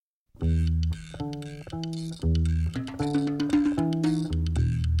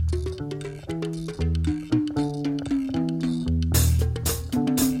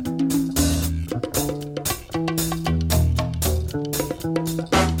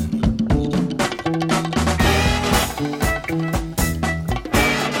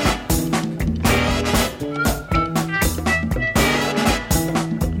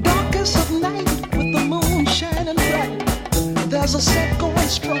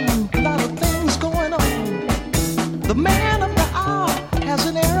The man of the hour has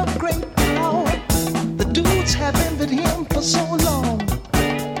an air of great power. The dudes have envied him for so long.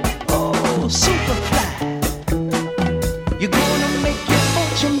 Oh, Superfly, you're gonna make your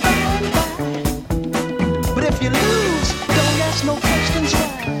fortune by and by. But if you lose, don't ask no questions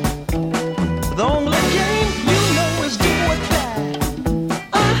why. The only game you know is do or die.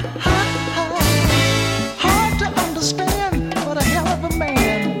 Hard to understand, but a hell of a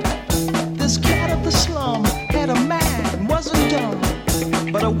man. This cat of the slum had a mind, wasn't dumb.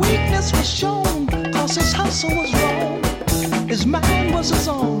 But a weakness was shown, cause his hustle was wrong. His mind was his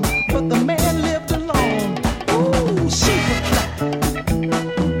own, but the man lived alone. Ooh, Superfly,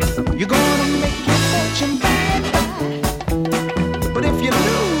 you're gonna make your fortune by and by. But if you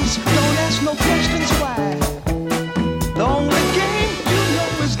lose, don't ask no questions why. The only game you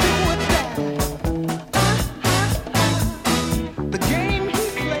know is do or die. The game he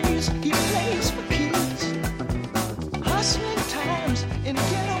plays for keys. Hustling times in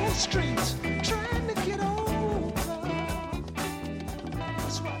ghetto streets, trying to get over.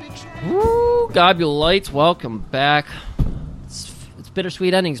 That's what he tried. Woo, Gobule Lights, welcome back. It's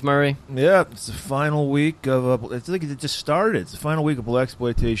bittersweet endings, Murray. Yeah, it's the final week of. It's like it just started. It's the final week of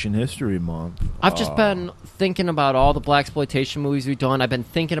Blaxploitation History Month. I've just been thinking about all the blaxploitation movies we've done. I've been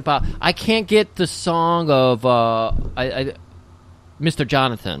thinking about. I can't get the song of Mr.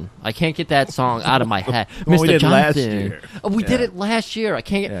 Jonathan. I can't get that song out of my head. Well, Mr. we did Jonathan. last year. Oh, we did it last year. I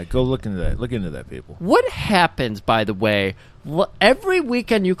can't get. Yeah, go look into that. Look into that, people. What happens, by the way? Every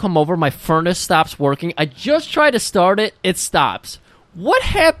weekend you come over, my furnace stops working. I just try to start it, it stops. What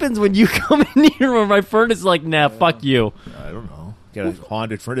happens when you come in here where my furnace is like, nah, fuck you? I don't know. Got a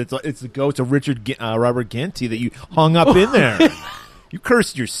haunted furnace. It's the ghost of Robert Ginty that you hung up in there. You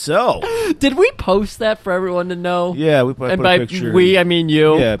cursed yourself. Did we post that for everyone to know? Yeah, we put And a by picture. we, I mean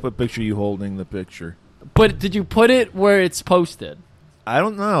you. Yeah, put a picture of you holding the picture. But did you put it where it's posted? I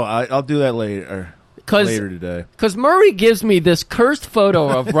don't know. I'll do that later today. Because Murray gives me this cursed photo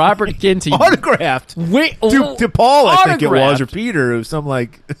of Robert Ginty. Autographed. Wait, To Paul, I think it was, or autographed. Peter, or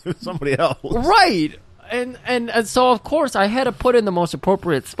somebody else. Right. And so, of course, I had to put in the most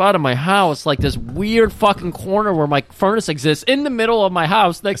appropriate spot in my house, like this weird fucking corner where my furnace exists, in the middle of my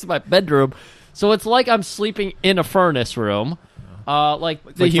house, next to my bedroom. So it's like I'm sleeping in a furnace room. Like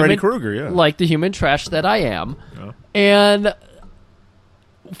the Freddy human Krueger, yeah. Like the human trash that I am. Yeah. And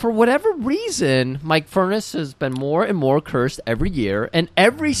for whatever reason, my furnace has been more and more cursed every year. And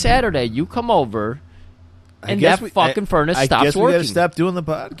every Saturday you come over and that fucking furnace stops I guess we working. gotta stop doing the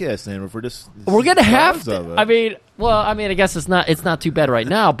podcast then. If we're just We're gonna have of to. it. I mean, I guess it's not too bad right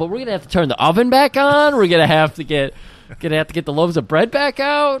now. But we're gonna have to turn the oven back on. We're gonna have to get the loaves of bread back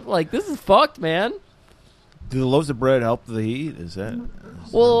out. Like, this is fucked, man. Do the loaves of bread help the heat?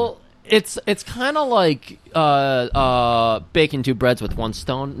 Well, it's kind of like baking two breads with one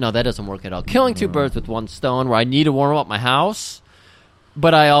stone. No, that doesn't work at all. Killing two birds with one stone, where I need to warm up my house,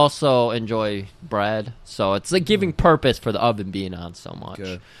 but I also enjoy bread. So it's like giving purpose for the oven being on so much.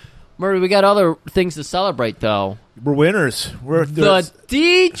 Okay. Murray, we got other things to celebrate, though. We're winners. We're The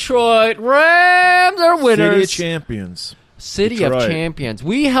Detroit Rams are winners. City of Champions. City Detroit. of Champions.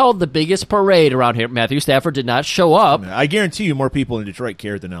 We held the biggest parade around here. Matthew Stafford did not show up. I guarantee you more people in Detroit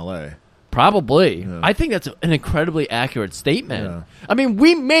care than L.A. Probably. Yeah. I think that's an incredibly accurate statement. Yeah. I mean,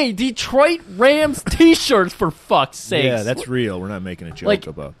 we made Detroit Rams T-shirts, for fuck's sake. Yeah, that's real. We're not making a joke Like,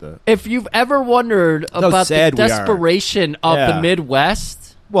 about that. If you've ever wondered about the sad we are. desperation of Yeah. the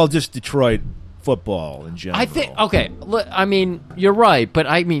Midwest, Well, just Detroit football in general. I think, okay, I mean, you're right, but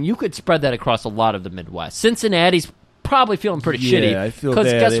I mean, you could spread that across a lot of the Midwest. Cincinnati's probably feeling pretty shitty. I feel Because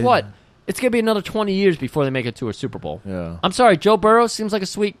bad. guess what? It's going to be another 20 years before they make it to a Super Bowl. Yeah. I'm sorry, Joe Burrow seems like a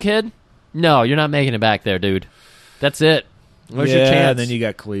sweet kid. No, you're not making it back there, dude. That's it. Where's your chance? And then you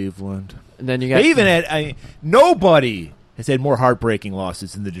got Cleveland. And then you got They even had nobody has had more heartbreaking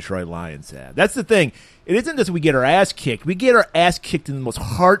losses than the Detroit Lions have. That's the thing. It isn't just we get our ass kicked. We get our ass kicked in the most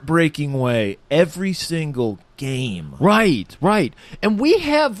heartbreaking way every single game. Right. And we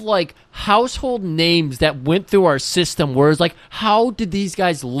have, like, household names that went through our system where it's like, how did these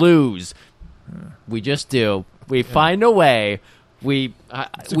guys lose? We just do. We find a way. It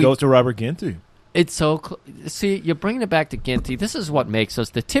goes to Robert Ginty. It's so see, you're bringing it back to Ginty. This is what makes us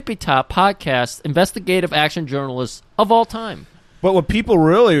the tippy top podcast investigative action journalists of all time. But what people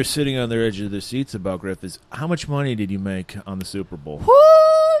really are sitting on their edge of their seats about, Griff, is how much money did you make on the Super Bowl?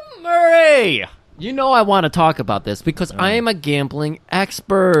 Woo, Murray! You know I want to talk about this because I am a gambling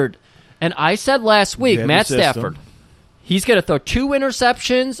expert. And I said last week, have Matt your system. Stafford, he's going to throw 2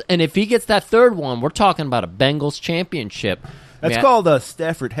 interceptions, and if he gets that third one, we're talking about a Bengals championship. That's Man. called a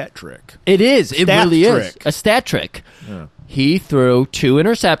Stafford hat trick. It is. It Stat really trick. is. A stat trick. Yeah. He threw 2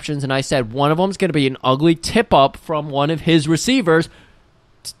 interceptions, and I said one of them's going to be an ugly tip-up from one of his receivers.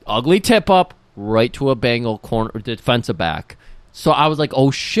 Ugly tip-up right to a Bengal corner defensive back. So I was like,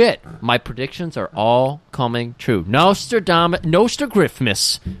 oh, shit. My predictions are all coming true. Nostradamus.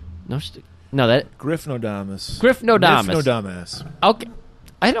 Griffnodamus. Okay.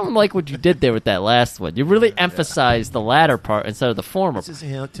 I don't like what you did there with that last one. You really emphasized the latter part instead of the former. This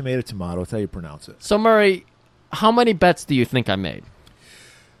is tomato. That's how you pronounce it. So, Murray, how many bets do you think I made?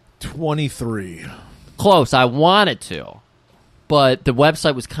 23. Close. I wanted to, but the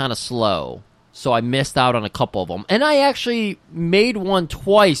website was kind of slow, so I missed out on a couple of them. And I actually made one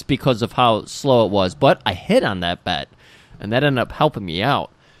twice because of how slow it was, but I hit on that bet, and that ended up helping me out.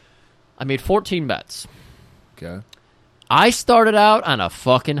 I made 14 bets. Okay. I started out on a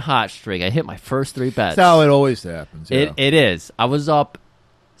fucking hot streak. I hit my first 3 bets. That's how it always happens. Yeah. It is. I was up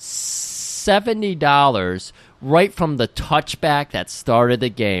 $70 right from the touchback that started the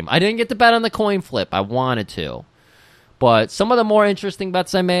game. I didn't get to bet on the coin flip. I wanted to. But some of the more interesting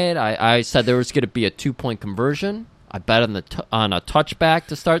bets I made, I said there was going to be a 2-point conversion. I bet on a touchback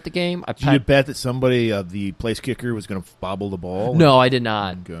to start the game. Did you bet that somebody, the place kicker, was going to bobble the ball? No, I did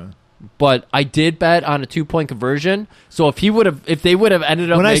not. Okay. But I did bet on a 2-point conversion. So if they would have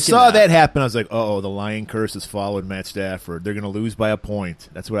ended up when I making saw that happen, I was like, "Oh, the Lion curse has followed Matt Stafford. They're going to lose by a point."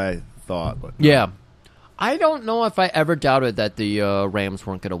 That's what I thought. But yeah, I don't know if I ever doubted that the Rams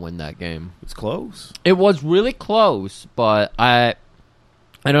weren't going to win that game. it's close. It was really close, but I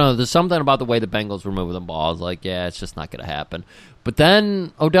don't know. There's something about the way the Bengals were moving the ball. I was like, yeah, it's just not going to happen. But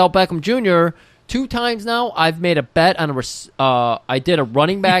then Odell Beckham Jr. 2 times now, I've made a bet on I did a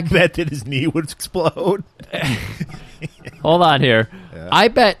running back. Bet that his knee would explode. Hold on here. Yeah. I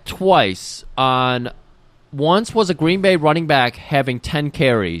bet twice on. Once was a Green Bay running back having 10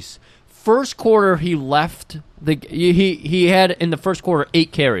 carries. First quarter, he left he had in the first quarter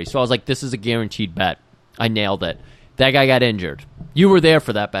 8 carries. So I was like, this is a guaranteed bet. I nailed it. That guy got injured. You were there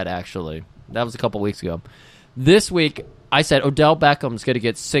for that bet, actually. That was a couple weeks ago. This week, I said Odell Beckham's going to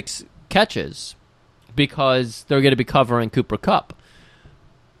get 6 catches because they're going to be covering Cooper Kupp.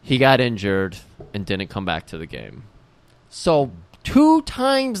 He got injured and didn't come back to the game. So 2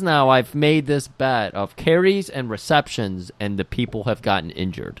 times now I've made this bet of carries and receptions, and the people have gotten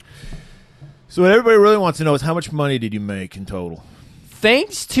injured. So what everybody really wants to know is how much money did you make in total?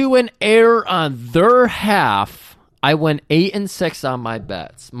 Thanks to an error on their half, I went 8-6 on my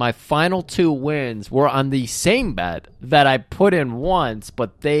bets. My final 2 wins were on the same bet that I put in once,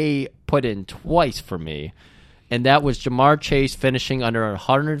 but they put in twice for me. And that was Jamar Chase finishing under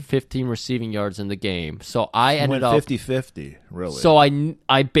 115 receiving yards in the game. So I ended up 50-50, really. So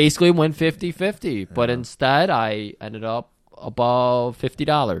I basically went 50-50, but instead I ended up above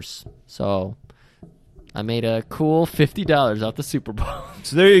 $50. So I made a cool $50 off the Super Bowl.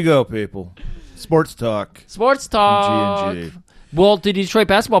 So there you go, people. Sports talk. Sports talk. G&G. Well, the Detroit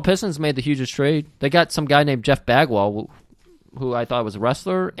basketball Pistons made the hugest trade. They got some guy named Jeff Bagwell, who I thought was a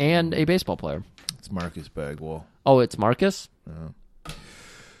wrestler and a baseball player. It's Marcus Bagwell. Oh, it's Marcus?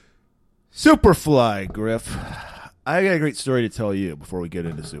 Superfly, Griff. I got a great story to tell you before we get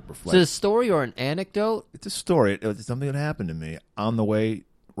into Superfly. Is it a story or an anecdote? It's a story. It's something that happened to me on the way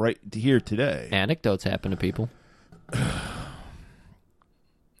right to here today. Anecdotes happen to people.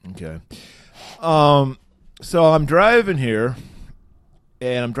 Okay. So I'm driving here,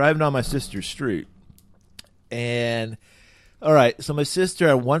 and I'm driving down my sister's street. And, all right, so my sister,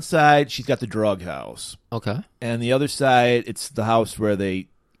 on one side, she's got the drug house. Okay. And the other side, it's the house where they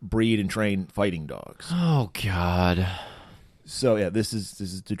breed and train fighting dogs. Oh, God. So, yeah, this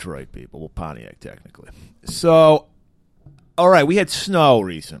is Detroit, people. Well, Pontiac, technically. So, all right, we had snow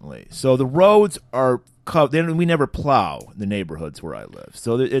recently. So the roads are covered. We never plow in the neighborhoods where I live.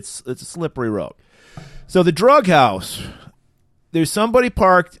 So it's a slippery road. So the drug house, there's somebody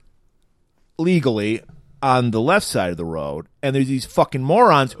parked legally on the left side of the road, and there's these fucking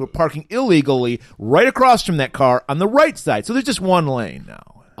morons who are parking illegally right across from that car on the right side. So there's just one lane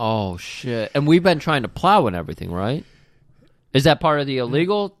now. Oh, shit. And we've been trying to plow and everything, right? Is that part of the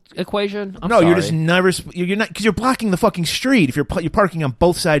illegal equation? I'm sorry. You're just never. You're not, because you're blocking the fucking street. If you're parking on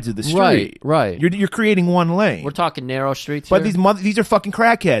both sides of the street, right. You're creating one lane. We're talking narrow streets But here? these are fucking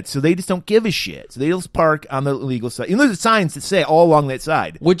crackheads, so they just don't give a shit. So they just park on the illegal side. You know, there's signs that say all along that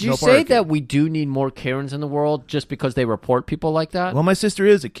side. Would you no say parking. that we do need more Karens in the world just because they report people like that? Well, my sister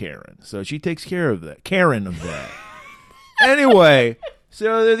is a Karen, so she takes care of that. Karen of that. Anyway,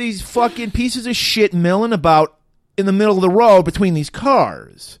 so there are these fucking pieces of shit milling about in the middle of the road between these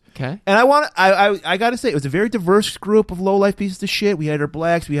cars. Okay. And I got to say, it was a very diverse group of low-life pieces of shit. We had our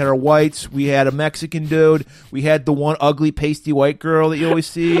blacks, we had our whites, we had a Mexican dude, we had the one ugly, pasty white girl that you always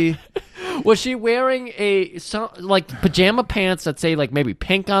see. Was she wearing like pajama pants that say like maybe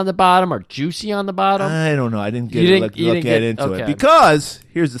pink on the bottom or juicy on the bottom? I don't know. I didn't You look didn't get into okay. it. Because,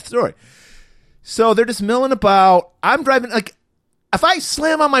 here's the story. So they're just milling about. I'm driving, like, if I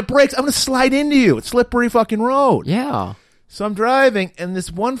slam on my brakes, I'm going to slide into you. It's slippery fucking road. Yeah. So I'm driving, and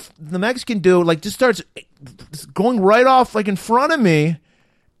the Mexican dude, like, just starts going right off, like, in front of me.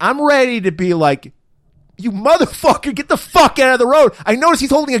 I'm ready to be like, you motherfucker, get the fuck out of the road. I notice he's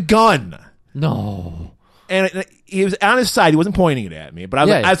holding a gun. No. And he was on his side. He wasn't pointing it at me. But I'm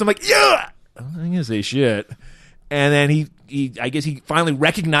like, yeah! I'm going to say shit. And then I guess he finally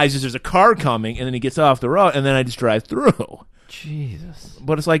recognizes there's a car coming, and then he gets off the road, and then I just drive through. Jesus.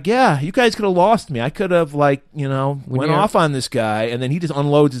 But it's like, yeah, you guys could have lost me. I could have, like, went off on this guy, and then he just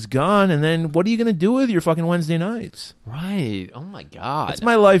unloads his gun, and then what are you going to do with your fucking Wednesday nights? Right. Oh, my God. That's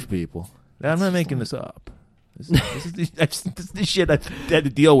my life, people. I'm not making this up. This is the shit I've had to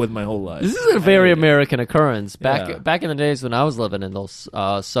deal with my whole life. This is a very American occurrence. Yeah. Back in the days when I was living in those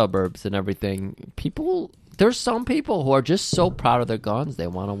suburbs and everything, there's some people who are just so proud of their guns. They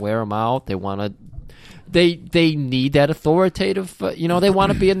want to wear them out. They want to... They need that authoritative, they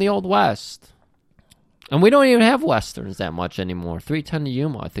want to be in the Old West. And we don't even have Westerns that much anymore. 310 to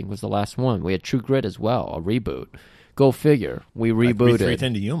Yuma, I think, was the last one. We had True Grit as well, a reboot. Go figure. We rebooted.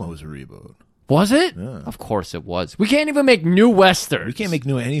 310 to Yuma was a reboot. Was it? Yeah. Of course it was. We can't even make new Westerns. We can't make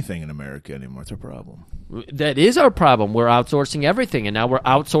new anything in America anymore. It's a problem. That is our problem. We're outsourcing everything, and now we're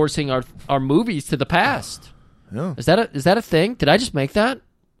outsourcing our movies to the past. Yeah. Is that a thing? Did I just make that?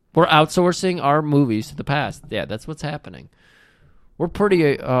 We're outsourcing our movies to the past. Yeah, that's what's happening. We're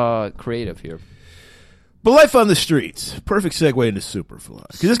pretty creative here. But life on the streets. Perfect segue into Superfly.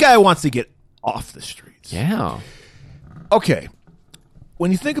 Because this guy wants to get off the streets. Yeah. Okay.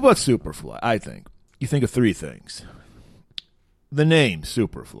 When you think about Superfly, I think, you think of three things. The name,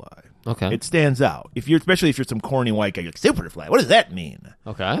 Superfly. Okay. It stands out. Especially if you're some corny white guy, you're like, Superfly, what does that mean?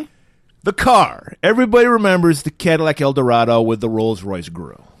 Okay. The car. Everybody remembers the Cadillac Eldorado with the Rolls-Royce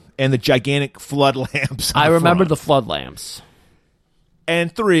grill. And the gigantic flood lamps. I remember the flood lamps.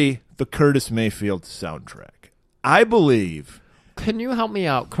 And three, the Curtis Mayfield soundtrack. I believe. Can you help me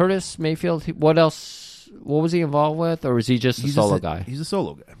out? Curtis Mayfield, what else? What was he involved with? Or was he just a solo guy? He's a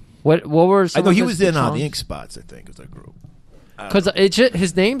solo guy. What were some I know of he his was in songs? the Ink Spots, I think, as a group. Because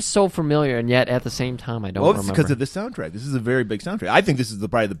his name's so familiar, and yet at the same time, I don't remember. Well, it's because of this soundtrack. This is a very big soundtrack. I think this is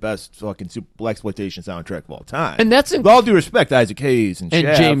probably the best fucking blaxploitation soundtrack of all time. And that's with all due respect, Isaac Hayes and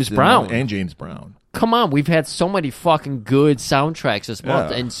Shaft James Brown. and James Brown. Come on, we've had so many fucking good soundtracks this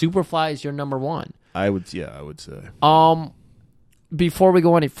month, Yeah. and Superfly is your number one. I would say. Before we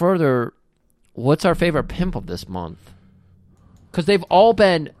go any further, what's our favorite pimp of this month? Because they've all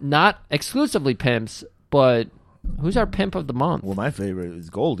been not exclusively pimps, but who's our pimp of the month? Well, my favorite is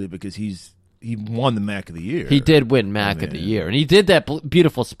Goldie because he won the Mac of the Year. He did win Mac of the Year, and he did that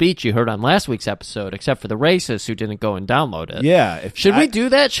beautiful speech you heard on last week's episode, except for the racists who didn't go and download it. Yeah. Should we do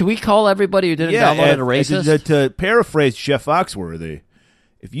that? Should we call everybody who didn't download it a racist? To paraphrase Jeff Foxworthy,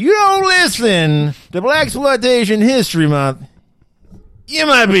 if you don't listen to Blaxploitation History Month, you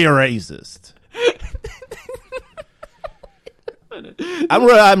might be a racist.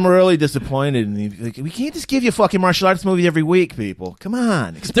 I'm really disappointed in you. Like, we can't just give you a fucking martial arts movie every week, people. Come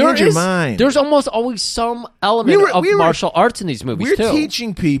on, expand your mind. There's almost always some element of martial arts in these movies, too. We're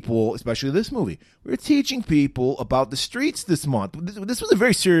teaching people, especially this movie, we're teaching people about the streets this month. This was a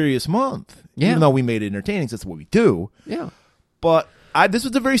very serious month. Yeah. Even though we made it entertaining, that's what we do. Yeah. But this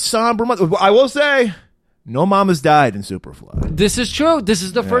was a very somber month. I will say, no mamas died in Superfly. This is true. This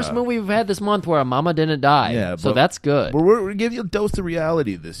is the first movie we've had this month where a mama didn't die. Yeah, so that's good. We're giving you a dose of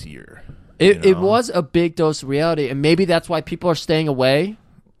reality this year. It was a big dose of reality, and maybe that's why people are staying away,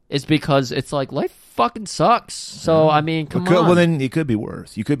 is because it's like, life fucking sucks. So, I mean, come on. Well, then it could be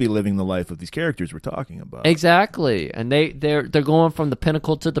worse. You could be living the life of these characters we're talking about. Exactly. And they're going from the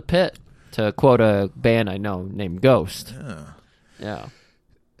pinnacle to the pit, to quote a band I know named Ghost. Yeah.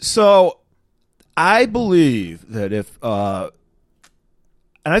 So, I believe that if, and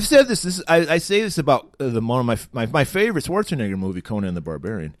I've said this, I say this about one of my favorite Schwarzenegger movie, Conan the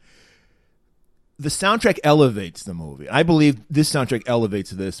Barbarian. The soundtrack elevates the movie. I believe this soundtrack elevates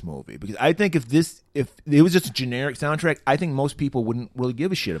this movie because I think if it was just a generic soundtrack, I think most people wouldn't really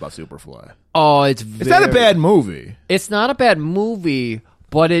give a shit about Superfly. Oh, it's not a bad movie. It's not a bad movie,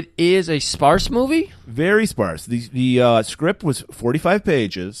 but it is a sparse movie. Very sparse. The script was 45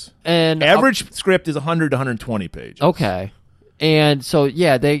 pages, and average script is 100 to 120 pages. Okay, And so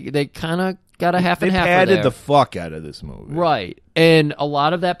yeah, they kind of got a half and half. They padded there. the fuck out of this movie. Right. And a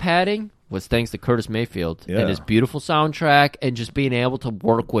lot of that padding was thanks to Curtis Mayfield Yeah. and his beautiful soundtrack and just being able to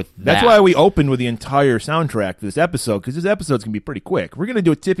work with that. That's why we opened with the entire soundtrack for this episode, because this episode's going to be pretty quick. We're going to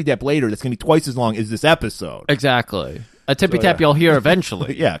do a tippy tap later that's going to be twice as long as this episode. Exactly. A tippy tap yeah. you'll hear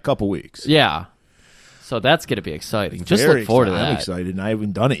eventually. Yeah, a couple weeks. Yeah. So that's going to be exciting. Just Very look forward to excited. that. I'm excited, and I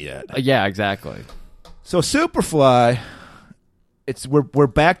haven't done it yet. Yeah, exactly. So Superfly, we're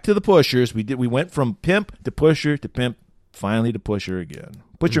back to the pushers. We went from pimp to pusher to pimp, finally to pusher again.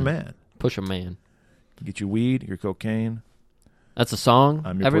 Pusher man. Pusher Man. Get your weed, your cocaine. That's a song.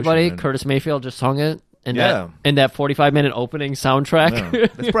 I'm your Everybody, pusher man. Curtis Mayfield just sung it in Yeah. that 45-minute opening soundtrack. Yeah.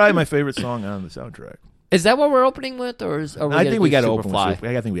 That's probably my favorite song on the soundtrack. Is that what we're opening with, or are we I think we got to open with Superfly?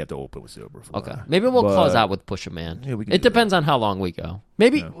 Superfly. I think we have to open with Superfly. Okay, maybe we'll But- close out with Pusher Man. Yeah, we can It do depends on how long we go.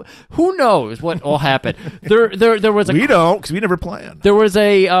 Maybe who knows what will happen. There was a We don't, because we never planned. there was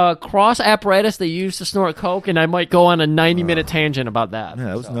a cross apparatus they used to snort coke, and I might go on a 90-minute tangent about that. Yeah,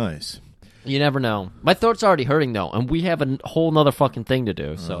 that was So, nice. You never know. My throat's already hurting though, and we have a whole nother fucking thing to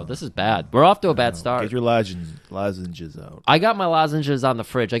do. So this is bad. We're off to a bad start. Get your lozenges out. I got my lozenges on the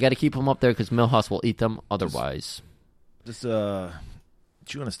fridge. I got to keep them up there because Millhouse will eat them otherwise. Just chew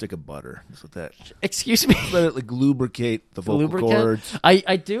on a stick of butter. Just let that. Excuse me. Let it like lubricate the vocal Lubricant? cords.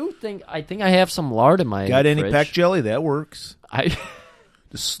 I do think I have some lard in my Got any fridge. peck jelly? That works. I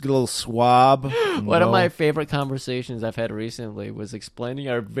Just get a little swab. One of my favorite conversations I've had recently was explaining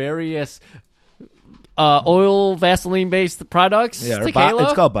our various oil Vaseline based products to Kayla.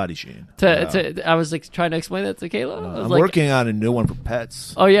 it's called Body Sheen. I was trying to explain that to Kayla. I was I'm like, working on a new one for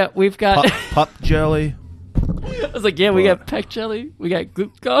pets. oh yeah, we've got. Pup jelly. I was like, yeah, we got peck jelly, we got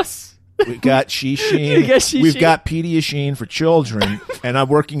glucose. We got Sheen. We got Sheen. We've got Pediasheen for children, and I'm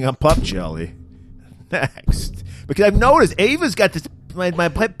working on pup jelly next because I've noticed Ava's got this. My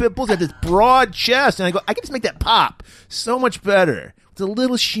pit bull's got this broad chest, and I go, I can just make that pop so much better. With a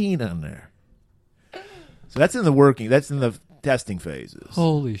little sheen on there. So that's in the testing phases.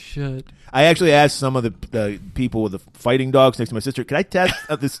 Holy shit! I actually asked some of the people with the fighting dogs next to my sister, can I test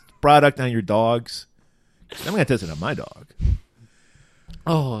this product on your dogs? I'm going to test it on my dog.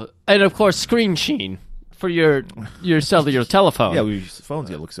 Oh, and of course, screen sheen for your cellular telephone. Yeah, phones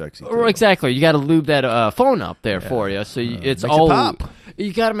got to look sexy. Too. Exactly. You got to lube that phone up there for you, so it's makes all it pop.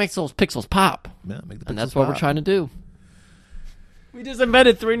 You got to make those pixels pop, Yeah, make the and that's pixels what we're pop. trying to do. We just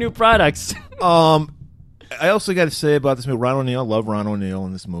invented 3 new products. I also got to say about this movie, Ron O'Neal. Love Ron O'Neal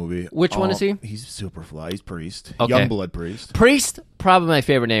in this movie. Which one is he? He's Superfly. He's Priest. Okay. Youngblood Priest. Priest, probably my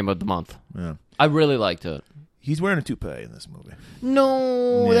favorite name of the month. Yeah. I really liked it. He's wearing a toupee in this movie.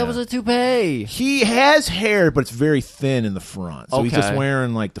 No, Yeah. that was a toupee. He has hair, but it's very thin in the front. So he's just Okay.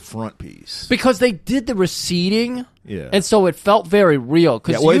 wearing like the front piece. Because they did the receding, Yeah. and so it felt very real. Yeah,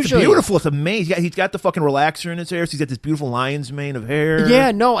 Because well, usually, it's beautiful. It's amazing. He's got the fucking relaxer in his hair. So he's got this beautiful lion's mane of hair. Yeah,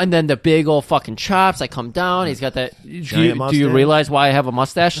 no, and then the big old fucking chops that come down. He's got that. Do you mustache. realize why I have a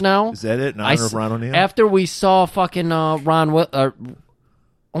mustache now? Is that it? In honor of Ron O'Neal? After we saw fucking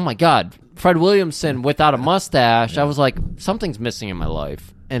oh my god, Fred Williamson without a mustache, I was like, something's missing in my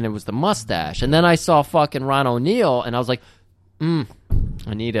life, and it was the mustache. And then I saw fucking Ron O'Neal, and I was like,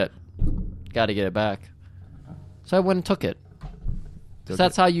 I need it. Got to get it back. So I went and took it. So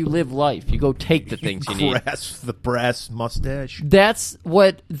that's how you live life. You go take the things you need. Grasp the brass mustache. That's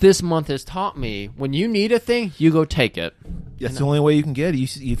what this month has taught me. When you need a thing, you go take it. That's the only way you can get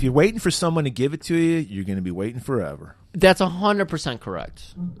it. If you're waiting for someone to give it to you, you're going to be waiting forever. That's 100%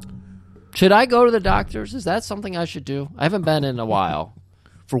 correct. Should I go to the doctors? Is that something I should do? I haven't been in a while.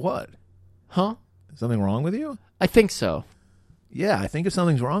 For what? Huh? Is something wrong with you? I think so. Yeah, I think if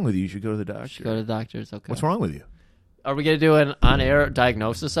something's wrong with you, you should go to the doctor. Go to the doctors. Okay. What's wrong with you? Are we going to do an on-air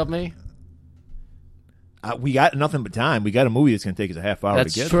diagnosis of me? We got nothing but time. We got a movie that's going to take us a half hour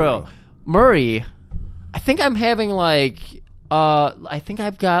That's to get true. through. Murray, I think I'm having I think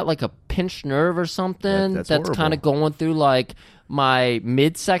I've got like a pinched nerve or something That's kind horrible. of going through like my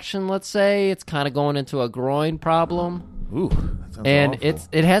midsection, let's say. It's kind of going into a groin problem. Ooh, that sounds And awful.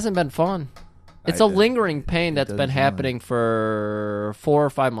 it hasn't been fun. It's a lingering pain that's doesn't been sound- happening for 4 or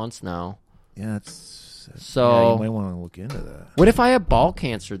 5 months now. Yeah, So- yeah, you might want to look into that. What if I have ball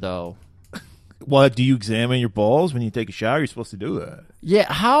cancer, though? Well, do you examine your balls when you take a shower? You're supposed to do that.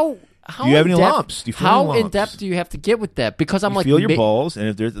 Yeah, how Do you have any in-depth- lumps? Do you feel how any lumps? in depth do you have to get with that? Because I'm You like, feel your balls, and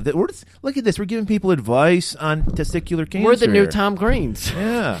if there's look at this, we're giving people advice on testicular cancer. we're the new Tom Greens.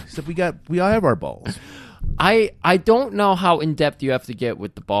 Yeah, except we all have our balls. I don't know how in depth you have to get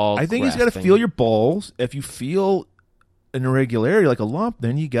with the ball. I think you just got to feel your balls. If you feel an irregularity like a lump,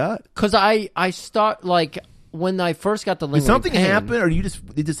 then you got. because I start like when I first got the Did lingering something pain, happen, or you just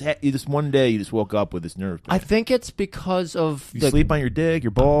one day you just woke up with this nerve pain? I think it's because of you sleep on your dick,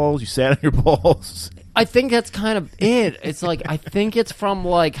 your balls. You sat on your balls. I think that's kind of it. It's like I think it's from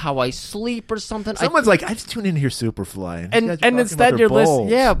like how I sleep or something. Someone's like, I just tuned in to hear Superfly, and instead you're listening.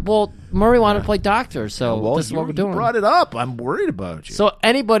 Yeah, well, Murray wanted to play doctor, so well, this is what we're doing. You brought it up. I'm worried about you. So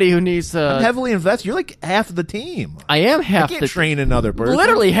anybody who needs I'm heavily invested. You're like half of the team. I am half I can't the train another person.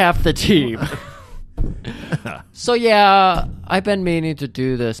 literally half the team. So yeah, I've been meaning to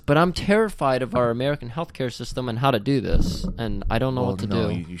do this, but I'm terrified of our American healthcare system and how to do this, and I don't know what to do.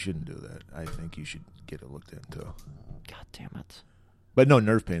 You shouldn't do that. I think you should get it looked into. God damn it! But no,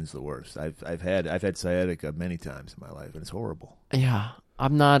 nerve pain's the worst. I've had sciatica many times in my life, and it's horrible. Yeah,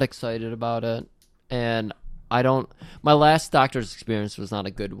 I'm not excited about it, and I don't. My last doctor's experience was not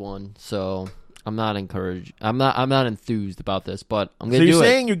a good one, so I'm not encouraged. I'm not enthused about this, but I'm gonna do it. So you're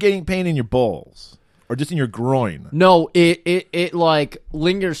saying you're getting pain in your balls, or just in your groin? No, it like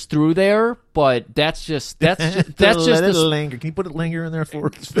lingers through there, but that's just Let it linger. Can you put it linger in there for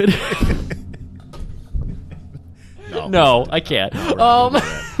us? No, I can't.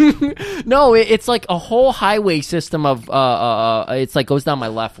 No, it's like a whole highway system of it's like goes down my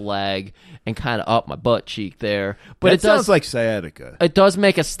left leg and kind of up my butt cheek there. But it sounds like sciatica. It does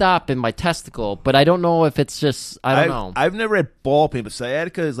make a stop in my testicle, but I don't know if it's just I don't know. I've never had ball pain, but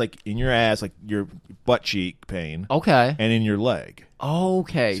sciatica is like in your ass, like your butt cheek pain. Okay. And in your leg.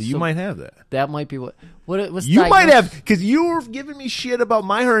 Okay. So you might have that. That might be what it was. You might have, because you were giving me shit about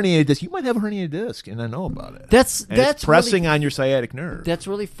my herniated disc. You might have a herniated disc, and I know about it. That's pressing on your sciatic nerve. That's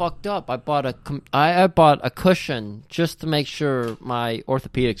really fucked up. I bought a cushion just to make sure my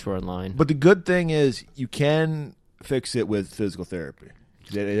orthopedics were in line. But the good thing is you can fix it with physical therapy.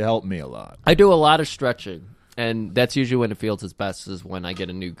 It helped me a lot. I do a lot of stretching, and that's usually when it feels its best is when I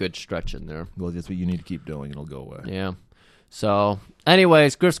get a new good stretch in there. Well, that's what you need to keep doing. It'll go away. Yeah. So,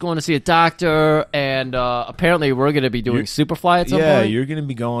 anyways, Griff's going to see a doctor, and apparently we're going to be doing Superfly at some point. Yeah, you're going to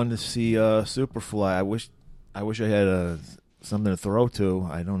be going to see Superfly. I wish I had something to throw to.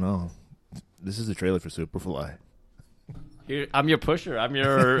 I don't know. This is a trailer for Superfly. Here, I'm your pusher. I'm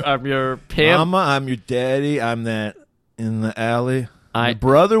your pimp. Mama, I'm your daddy. I'm that in the alley. Your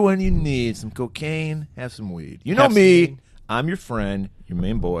brother when you need some cocaine, have some weed. You know me. I'm your friend, your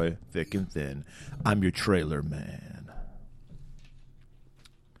main boy, thick and thin. I'm your trailer man.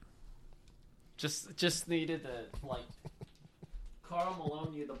 Just needed to like Karl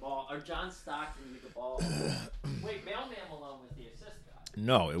Malone knew the ball or John Stockton knew the ball. Wait, Mailman Malone was the assist guy.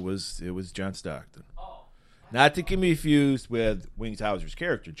 No, it was John Stockton. Oh. Not to be confused with Wings Hauser's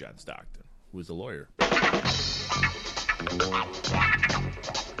character, John Stockton, who was a lawyer.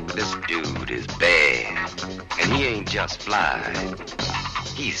 This dude is bad, and he ain't just fly.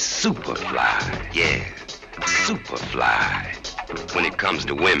 He's super fly, yeah, super fly. When it comes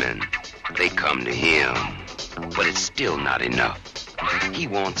to women, they come to him, but it's still not enough. He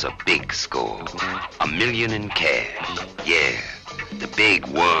wants a big score, $1 million in cash, yeah, the big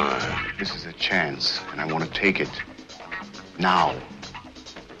one. This is a chance, and I want to take it now,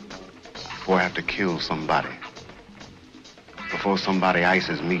 before I have to kill somebody, before somebody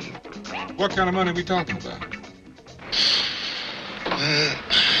ices me. What kind of money are we talking about?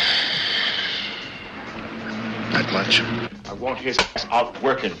 Not much. I want his ass out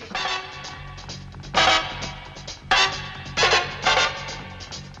working.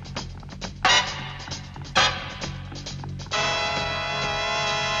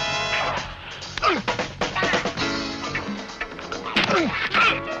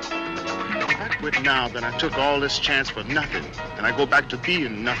 Now, then I took all this chance for nothing. And I go back to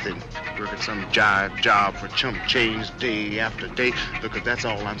being nothing. Working some jive job for chump change day after day. Look, if that's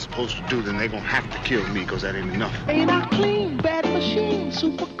all I'm supposed to do, then they're gonna have to kill me, because that ain't enough. Ain't I clean, bad machine,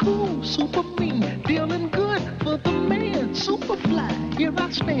 super cool, super mean, feeling good for the man, super fly, here I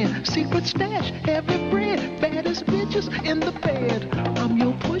stand, secret stash, heavy bread, baddest bitches in the bed, I'm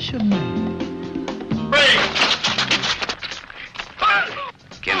your pusher man.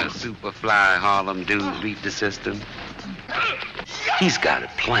 Can a superfly Harlem dude beat the system? He's got a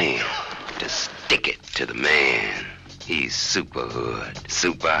plan to stick it to the man. He's super hood,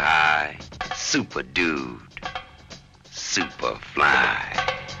 super high, super dude, super fly.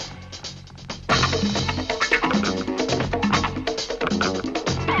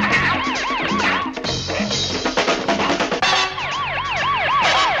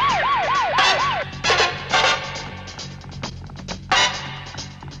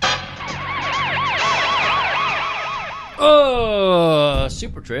 Oh,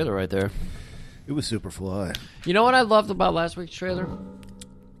 super trailer right there. It was Superfly. You know what I loved about last week's trailer?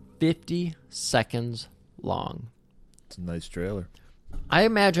 50 seconds long. It's a nice trailer. I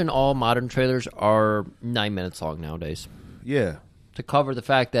imagine all modern trailers are 9 minutes long nowadays. Yeah. To cover the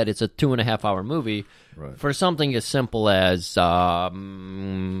fact that it's a 2.5 hour movie Right. for something as simple as The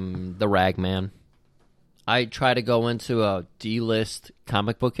Ragman. I try to go into a D-list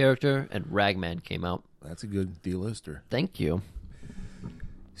comic book character, and Ragman came out. That's a good D-lister. Thank you.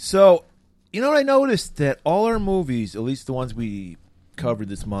 So, you know what I noticed? That all our movies, at least the ones we covered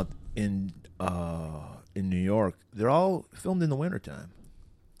this month in New York, they're all filmed in the wintertime.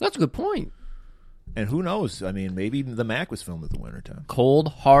 That's a good point. And who knows? I mean, maybe even The Mac was filmed in the wintertime. Cold,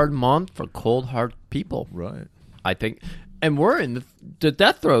 hard month for cold, hard people. Right. I think. And we're in the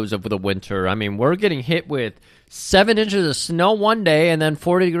death throes of the winter. I mean, we're getting hit with 7 inches of snow one day and then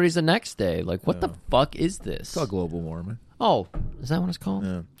 40 degrees the next day. Like, what the fuck is this? It's called global warming. Oh, is that what it's called?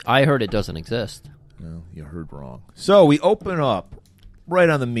 Yeah. I heard it doesn't exist. No, you heard wrong. So we open up right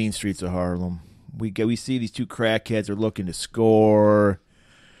on the mean streets of Harlem. We see these two crackheads are looking to score,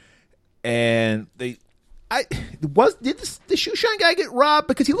 and did the shoe shine guy get robbed?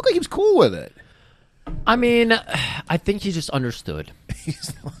 Because he looked like he was cool with it. I mean, I think he just understood.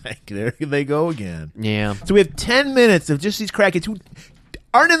 He's like, there they go again. Yeah. So we have 10 minutes of just these crackheads who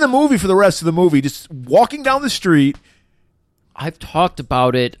aren't in the movie for the rest of the movie, just walking down the street. I've talked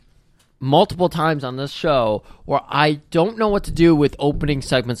about it multiple times on this show where I don't know what to do with opening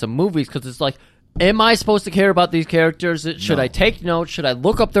segments of movies because it's like, am I supposed to care about these characters? Should I take notes? Should I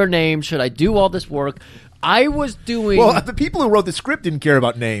look up their names? Should I do all this work? I was doing... Well, the people who wrote the script didn't care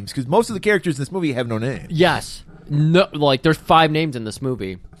about names because most of the characters in this movie have no name. Yes. No, like, there's 5 names in this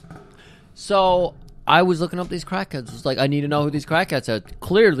movie. So, I was looking up these crackheads. It's like, I need to know who these crackheads are.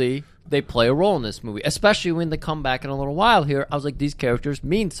 Clearly, they play a role in this movie, especially when they come back in a little while here. I was like, these characters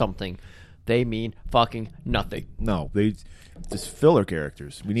mean something. They mean fucking nothing. No, they just filler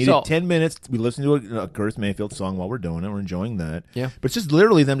characters. We needed 10 minutes. We listened to a Curtis Mayfield song while we're doing it. We're enjoying that. Yeah. But it's just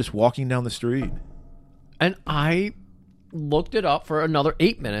literally them just walking down the street. And I looked it up for another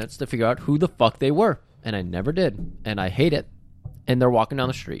 8 minutes to figure out who the fuck they were. And I never did. And I hate it. And they're walking down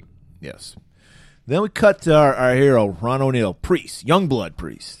the street. Yes. Then we cut to our hero, Ron O'Neal, priest, Youngblood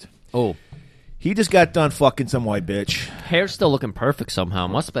priest. Oh. He just got done fucking some white bitch. Hair's still looking perfect somehow.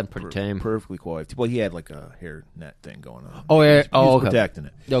 Must have been pretty tame. Perfectly coiffed. Well, he had like a hair net thing going on. Oh, yeah. He was Okay. protecting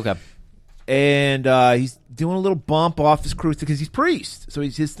it. Okay. And he's doing a little bump off his crucifix because he's priest. So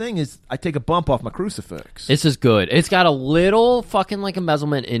his thing is, I take a bump off my crucifix. This is good. It's got a little fucking like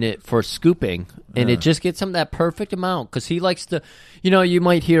embezzlement in it for scooping, and it just gets him that perfect amount because he likes to, you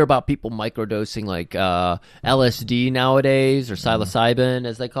might hear about people microdosing like LSD nowadays or psilocybin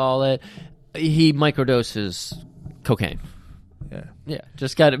as they call it. He microdoses cocaine. Yeah.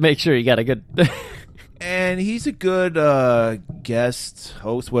 Just got to make sure you got a good. And he's a good guest,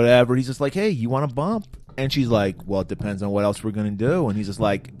 host, whatever. He's just like, hey, you want a bump? And she's like, well, it depends on what else we're going to do. And he's just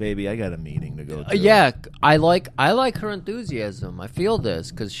like, baby, I got a meeting to go to. Yeah, I like her enthusiasm. I feel this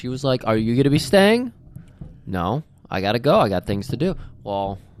because she was like, are you going to be staying? No, I got to go. I got things to do.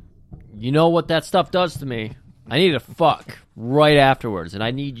 Well, you know what that stuff does to me. I need to fuck right afterwards, and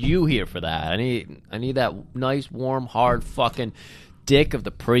I need you here for that. I need that nice, warm, hard fucking dick of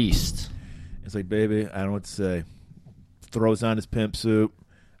the priest. It's like, baby, I don't know what to say. Throws on his pimp suit,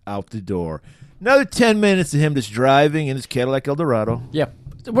 out the door. Another 10 minutes of him just driving in his Cadillac Eldorado. Yeah.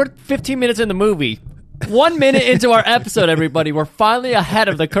 We're 15 minutes in the movie. 1 minute into our episode, everybody. We're finally ahead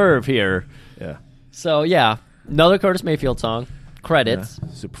of the curve here. Yeah. So, yeah. Another Curtis Mayfield song. Credits. Yeah,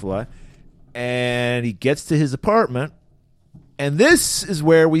 Superfly. And he gets to his apartment, and this is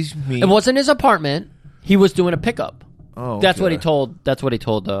where we meet. It wasn't his apartment. He was doing a pickup. Oh, That's what he okay. told. That's what he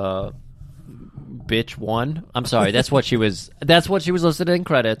told. Bitch one. I'm sorry. That's what she was. That's what she was listed in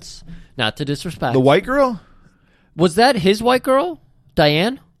credits. Not to disrespect. The white girl? Was that his white girl,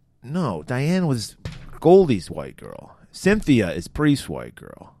 Diane? No, Diane was Goldie's white girl. Cynthia is Priest's white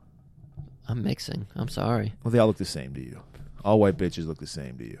girl. I'm mixing. I'm sorry. Well, they all look the same to you. All white bitches look the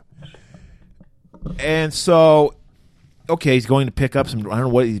same to you. And so, okay, he's going to pick up some. I don't know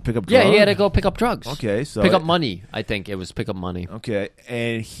what he pick up. Yeah, drugs? he had to go pick up drugs. Okay, so pick up money. I think it was pick up money. Okay,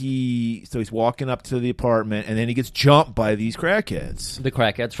 and he's walking up to the apartment, and then he gets jumped by these crackheads. The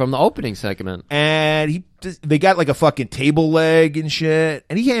crackheads from the opening segment. And they got like a fucking table leg and shit,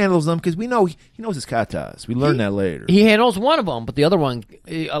 and he handles them because we know he knows his katas. We learned that later. He handles one of them, but the other one,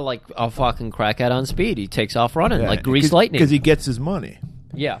 like a fucking crackhead on speed, he takes off running like grease lightning. Because he gets his money.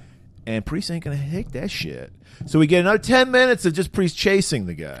 Yeah. And Priest ain't gonna take that shit. So we get another 10 minutes of just Priest chasing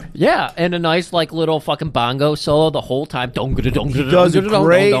the guy. Yeah, and a nice like little fucking bongo solo the whole time. He does a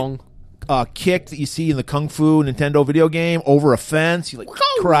great kick that you see in the Kung Fu Nintendo video game over a fence. He like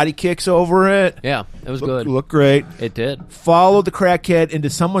karate kicks over it. Yeah, it was good. Looked great. It did. Followed the crackhead into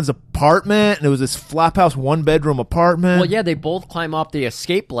someone's apartment, and it was this flophouse 1-bedroom apartment. Well, yeah, they both climb up the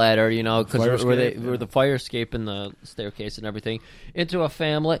escape ladder, because where the fire escape and the staircase and everything, into a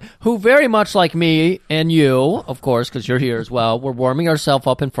family who very much like me and you, of course, because you're here as well, we're warming ourselves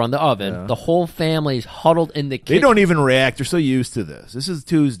up in front of the oven. Yeah. The whole family's huddled in the kitchen. They don't even react. They're so used to this. This is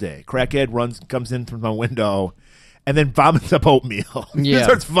Tuesday. Crackhead comes in from my window and then vomits up oatmeal. Yeah. He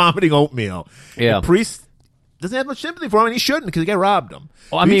starts vomiting oatmeal. Yeah. The priest doesn't have much sympathy for him, and he shouldn't because the guy robbed him.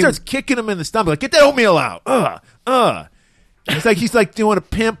 Well, he starts kicking him in the stomach, like, get that oatmeal out. He's like doing a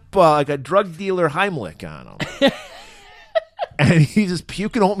pimp, like a drug dealer Heimlich on him. And he's just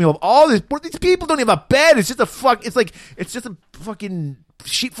puking oatmeal. All this, these people don't even have a bed. It's just a fucking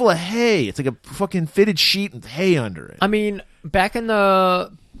sheet full of hay. It's like a fucking fitted sheet with hay under it. I mean, back in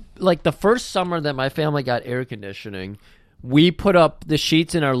the first summer that my family got air conditioning, we put up the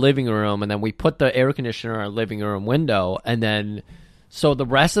sheets in our living room, and then we put the air conditioner in our living room window, and then so the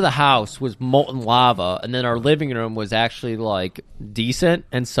rest of the house was molten lava, and then our living room was actually like decent,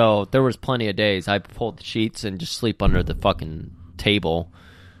 and so there was plenty of days I pulled the sheets and just sleep under the fucking table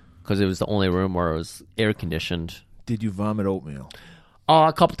because it was the only room where it was air conditioned. Did you vomit oatmeal?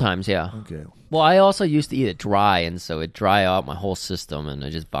 A couple times, yeah. Okay. Well, I also used to eat it dry, and so it dry out my whole system, and I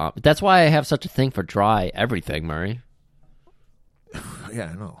just vomit. That's why I have such a thing for dry everything, Murray.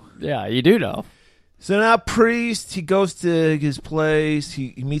 Yeah, I know. Yeah, you do know. So now Priest, he goes to his place.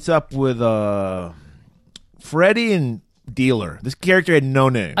 He meets up with Freddy and Dealer. This character had no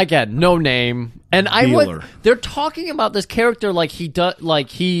name. Again, no name. And they're talking about this character like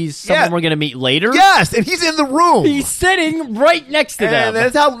he's someone we're going to meet later. Yes, and he's in the room. He's sitting right next to them. And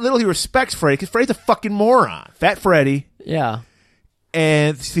that's how little he respects Freddy, because Freddy's a fucking moron. Fat Freddy. Yeah.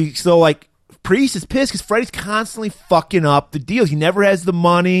 And so like, Priest is pissed because Freddy's constantly fucking up the deals. He never has the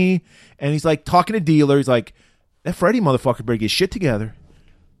money. And he's like talking to Dealer. He's like, that Freddy motherfucker better get shit together.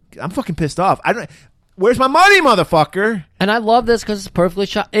 I'm fucking pissed off. Where's my money, motherfucker? And I love this because it's perfectly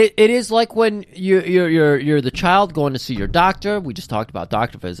shot. It is like when you're the child going to see your doctor. We just talked about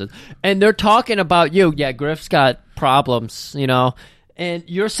doctor visits, and they're talking about you. Yeah, Griff's got problems, and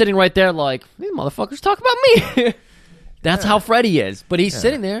you're sitting right there like, these motherfuckers talk about me. That's how Freddy is, but he's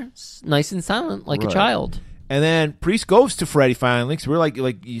sitting there, nice and silent, like a child. And then Priest goes to Freddy finally, because we're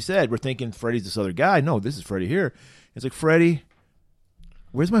like you said, we're thinking Freddy's this other guy. No, this is Freddy here. It's like, Freddy,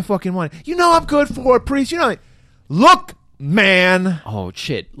 where's my fucking money? I'm good for it, Priest. Look, man. Oh,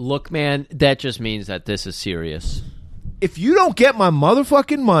 shit. Look, man, that just means that this is serious. If you don't get my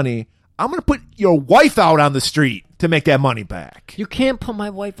motherfucking money, I'm going to put your wife out on the street to make that money back. You can't put my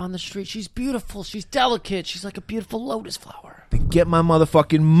wife on the street. She's beautiful. She's delicate. She's like a beautiful lotus flower. Then get my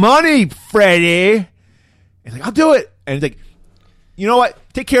motherfucking money, Freddy. He's like, I'll do it. And he's like, you know what?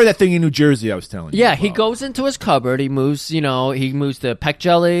 Take care of that thing in New Jersey I was telling you. Yeah, he goes into his cupboard. He moves, the Peck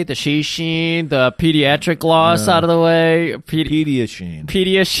Jelly, the Shisheen, the pediatric gloss out of the way.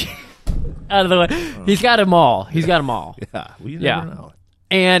 Pediasheen. Out of the way. He's got them all. Yeah, we never know.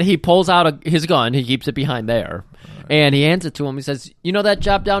 And he pulls out his gun. He keeps it behind there. Right. And he hands it to him. He says, you know that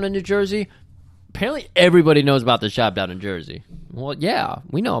job down in New Jersey? Apparently everybody knows about this job down in Jersey. Well, yeah,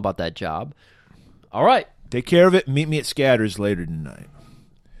 we know about that job. All right. Take care of it and meet me at Scatters later tonight.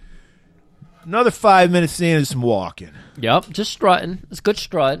 Another 5 minutes scene of some walking. Yep, just strutting. It's a good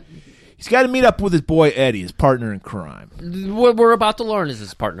strut. He's got to meet up with his boy Eddie, his partner in crime. What we're about to learn is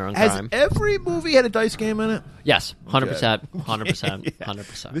his partner in crime. Has every movie had a dice game in it? Yes, 100%. 100%.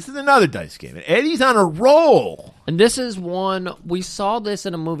 100%. This is another dice game. And Eddie's on a roll. And this is one, we saw this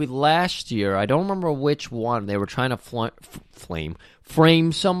in a movie last year. I don't remember which one. They were trying to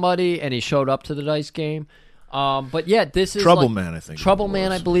frame somebody, and he showed up to the dice game. But yeah, this is Trouble Man, I think. Trouble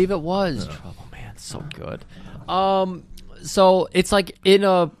Man, I believe it was. Yeah. Trouble Man, so good. So it's like in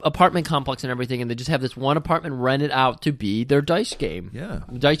a apartment complex and everything, and they just have this one apartment rented out to be their dice game. Yeah.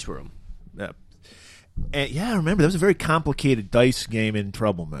 Dice room. Yeah. And I remember. That was a very complicated dice game in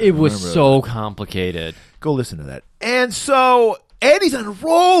Trouble Man. It was so complicated. Go listen to that. And so Eddie's on a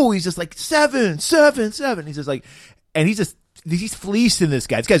roll. He's just like 7, 7, 7. He's just like, and he's fleecing this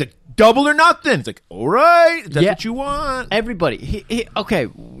guy. This guy's like, double or nothing. It's like, all right, that's what you want. Everybody. Okay,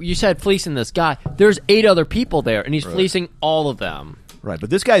 you said fleecing this guy. There's 8 other people there, and he's fleecing all of them. Right, but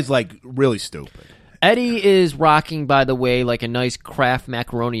this guy's like really stupid. Eddie is rocking, by the way, like a nice Kraft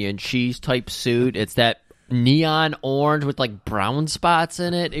macaroni and cheese type suit. It's that neon orange with like brown spots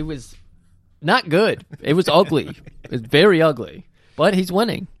in it. It was not good. It was ugly. It was very ugly. But he's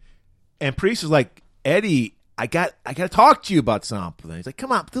winning. And Priest is like, Eddie, I got to talk to you about something. He's like,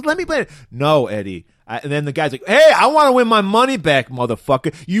 come on, let me play it. No, Eddie. And then the guy's like, hey, I want to win my money back,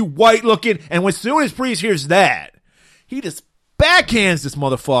 motherfucker. You white looking. And as soon as Priest hears that, he just backhands this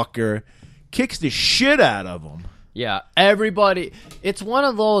motherfucker, kicks the shit out of him. Yeah, everybody. It's one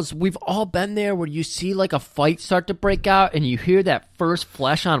of those, we've all been there where you see like a fight start to break out and you hear that first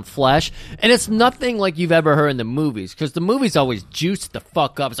flesh on flesh, and it's nothing like you've ever heard in the movies, because the movies always juice the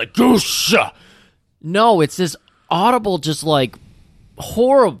fuck up. It's like, goose. No, it's this audible, just like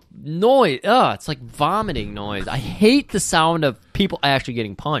horrible noise. It's like vomiting noise. I hate the sound of people actually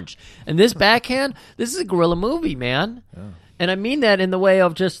getting punched. And this backhand, this is a guerrilla movie, man. Yeah. And I mean that in the way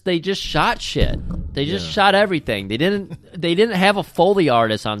of they just shot shit. They just shot everything. They didn't have a Foley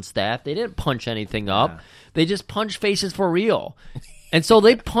artist on staff. They didn't punch anything up. Yeah. They just punched faces for real. And so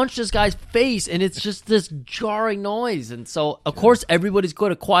they punched this guy's face, and it's just this jarring noise. And so, of course, everybody's going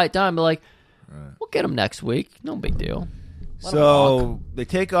to quiet down and be like, we'll get him next week. No big deal. So they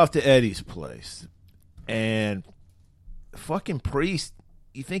take off to Eddie's place, and fucking Priest,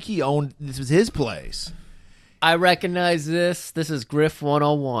 you think this was his place. I recognize this. This is Griff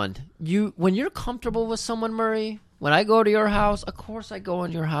 101. When you're comfortable with someone, Murray, when I go to your house, of course I go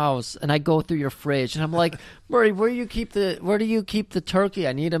in your house and I go through your fridge and I'm like, Murray, where do you keep the turkey?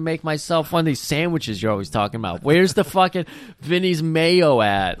 I need to make myself one of these sandwiches you're always talking about. Where's the fucking Vinny's mayo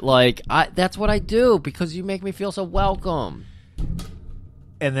at? Like, that's what I do because you make me feel so welcome.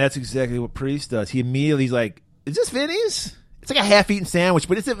 And that's exactly what Priest does. He immediately's like, is this Vinny's? It's like a half-eaten sandwich,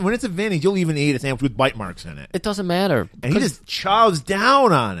 but when it's a Vinny's, you'll even eat a sandwich with bite marks in it. It doesn't matter. And he just chows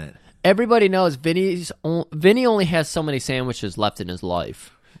down on it. Everybody knows Vinny only has so many sandwiches left in his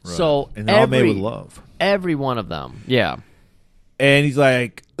life. Right. So and they're all made with love. Every one of them. Yeah. And he's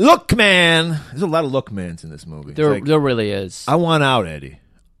like, look, man. There's a lot of look-mans in this movie. There really is. I want out, Eddie.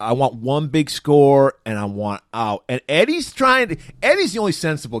 I want one big score, and I want out. And Eddie's the only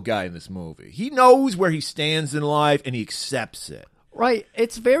sensible guy in this movie. He knows where he stands in life, and he accepts it. Right.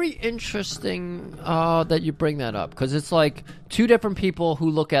 It's very interesting that you bring that up, because it's like two different people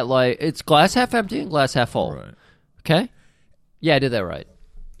who look at it's glass half empty and glass half full. Right. Okay? Yeah, I did that right.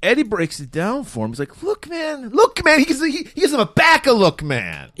 Eddie breaks it down for him. He's like, look, man. He gives him a back of look,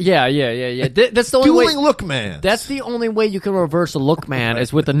 man. Yeah. That's the only way. Dueling look, man. That's the only way you can reverse a look man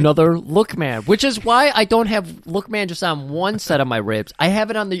is with another look man, which is why I don't have look man just on one set of my ribs. I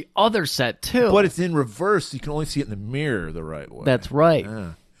have it on the other set, too. But it's in reverse, so you can only see it in the mirror the right way. That's right.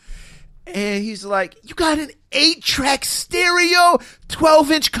 Yeah. And he's like, you got an 8-track stereo,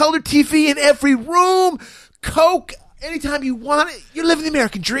 12-inch color TV in every room, Coke anytime you want it. You're living the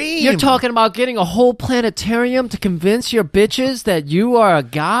American dream. You're talking about getting a whole planetarium to convince your bitches that you are a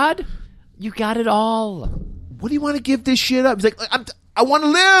god? You got it all. What do you want to give this shit up? He's like, I want to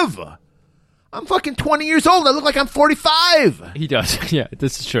live. I'm fucking 20 years old. I look like I'm 45. He does. Yeah,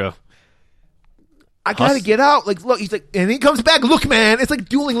 this is true. I got to get out. Like, look, he's like, and he comes back, look, man. It's like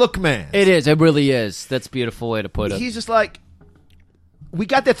dueling look, man. It is. It really is. That's a beautiful way to put it. He's just like, we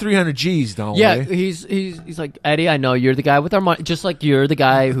got that 300 G's, don't we? Yeah, he's like, Eddie, I know you're the guy with our money, just like you're the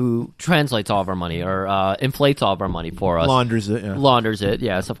guy who translates all of our money or inflates all of our money for us. Launders it, yeah. Launders it,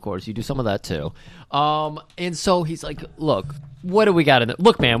 yes, of course. You do some of that, too. And so he's like, look, what do we got in the...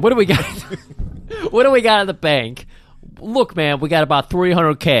 Look, man, what do we got... what do we got in the bank? Look, man, we got about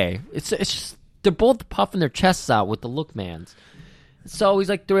 $300K. It's just... They're both puffing their chests out with the look mans. So he's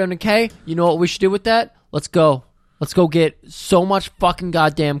like, $300K? You know what we should do with that? Let's go. Let's go get so much fucking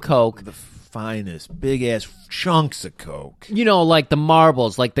goddamn Coke. The finest, big-ass chunks of Coke. You know, like the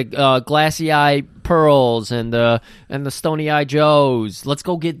marbles, like the glassy eye pearls and the stony eye Joes. Let's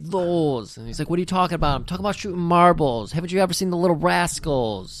go get those. And he's like, what are you talking about? I'm talking about shooting marbles. Haven't you ever seen The Little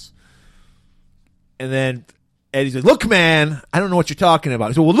Rascals? And then Eddie's like, look, man, I don't know what you're talking about.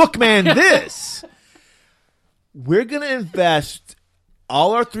 He said, well, look, man, this. We're going to invest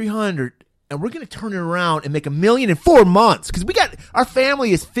all our 300 and we're going to turn it around and make $1 million in 4 months. Because our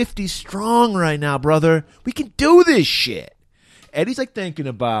family is 50 strong right now, brother. We can do this shit. Eddie's like thinking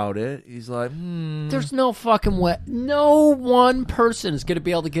about it. He's like, There's no fucking way. No one person is going to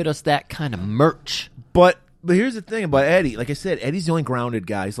be able to get us that kind of merch. But here's the thing about Eddie. Like I said, Eddie's the only grounded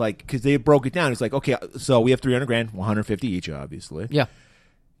guy. He's like, because they broke it down. He's like, okay, so we have $300,000, 150 each, obviously. Yeah.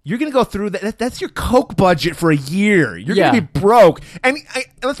 You're going to go through that. That's your Coke budget for a year. You're going to be broke. And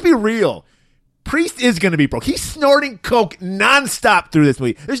let's be real. Priest is going to be broke. He's snorting Coke nonstop through this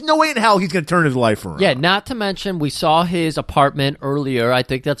movie. There's no way in hell he's going to turn his life around. Yeah, not to mention we saw his apartment earlier. I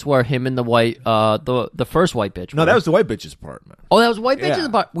think that's where him and the white, the first white bitch. No, that was the white bitch's apartment. Oh, that was white bitch's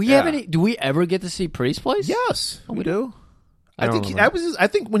apartment. Do we ever get to see Priest's place? Yes, we do. I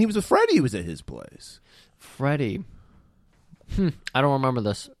think when he was with Freddie, he was at his place. Freddie. I don't remember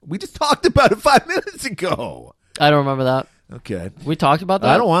this. We just talked about it 5 minutes ago. I don't remember that. Okay. We talked about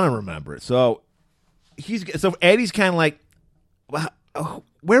that? I don't want to remember it. So Eddie's kind of like,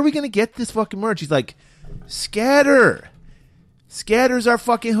 where are we going to get this fucking merch? He's like, Scatter. Scatter's our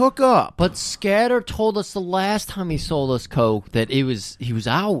fucking hookup. But Scatter told us the last time he sold us coke that he was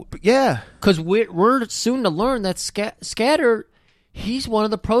out. But yeah. Because we're soon to learn that Scatter, he's one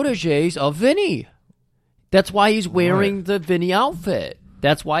of the proteges of Vinny. That's why he's wearing the Vinny outfit.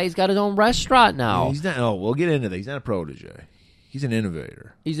 That's why he's got his own restaurant now. Yeah, he's not. Oh, we'll get into that. He's not a protege. He's an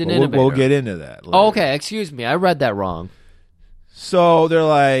innovator. He's an innovator. innovator. We'll get into that later. Oh, okay, excuse me. I read that wrong. So they're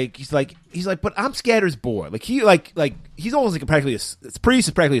like, he's like, but I'm Scatter's boy. Like he's almost like practically Priest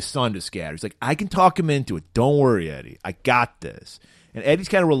is practically a son to Scatter. He's like, I can talk him into it. Don't worry, Eddie. I got this. And Eddie's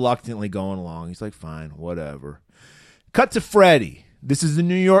kind of reluctantly going along. He's like, fine, whatever. Cut to Freddie. This is the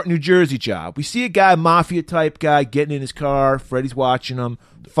New Jersey job. We see a guy, mafia type guy, getting in his car. Freddie's watching him.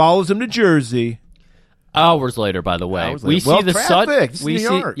 Follows him to Jersey. Hours later, by the way, we see the traffic. sun.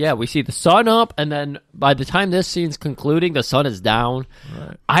 We see the sun up, and then by the time this scene's concluding, the sun is down.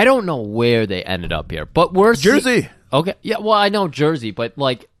 Right. I don't know where they ended up here, but we're Jersey. Okay, yeah. Well, I know Jersey, but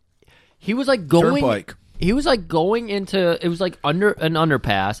like he was like going. Turnpike. He was like going into it was like under an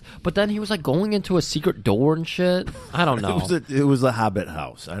underpass, but then he was like going into a secret door and shit. I don't know. It was a Hobbit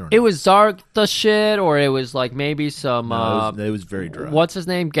house. I don't know. It was Zark shit, or it was like maybe some. No, it was very dry. What's his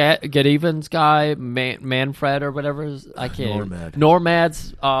name? Get Evens guy, Manfred or whatever. I can't.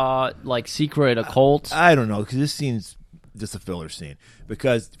 Normad's like secret occult. I don't know because this scene's just a filler scene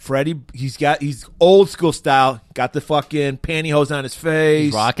because Freddie he's old school style. Got the fucking pantyhose on his face.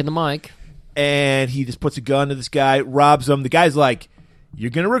 He's rocking the mic. And he just puts a gun to this guy, robs him. The guy's like,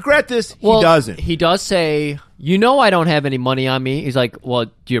 you're going to regret this. Well, he doesn't. He does say, I don't have any money on me. He's like, well,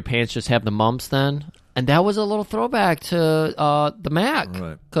 do your pants just have the mumps then? And that was a little throwback to the Mac.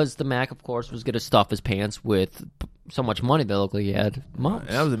 Because the Mac, of course, was going to stuff his pants with so much money that looked like he had mumps.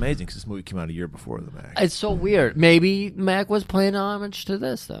 And that was amazing because this movie came out a year before the Mac. It's so weird. Maybe Mac was playing homage to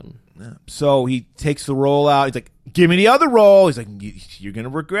this then. Yeah. So he takes the roll out. He's like, give me the other roll. He's like, you're going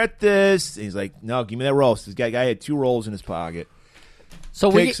to regret this. And he's like, no, give me that roll. So this guy had 2 rolls in his pocket. So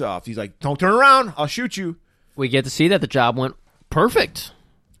takes off. He's like, don't turn around. I'll shoot you. We get to see that the job went perfect.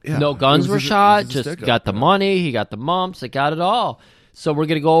 Yeah. No guns were shot. Just got the money. He got the mumps. It got it all. So we're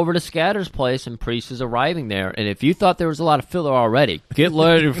going to go over to Scatter's place, and Priest is arriving there. And if you thought there was a lot of filler already, get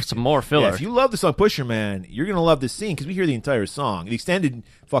ready for some more filler. Yeah, if you love the song Pusher Man, you're going to love this scene because we hear the entire song. The extended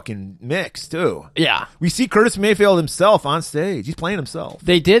fucking mix, too. Yeah. We see Curtis Mayfield himself on stage. He's playing himself.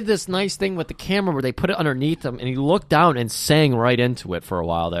 They did this nice thing with the camera where they put it underneath him, and he looked down and sang right into it for a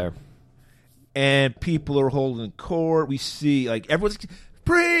while there. And people are holding court. We see, like, everyone's...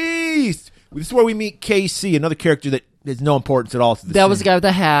 Priest! This is where we meet KC, another character that has no importance at all to the That scene. was the guy with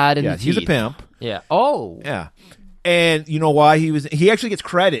the hat and the he's a teeth. pimp. Yeah. Oh. Yeah. And you know why he actually gets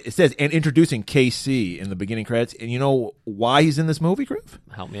credit. It says, and introducing KC in the beginning credits. And you know why he's in this movie, Griff?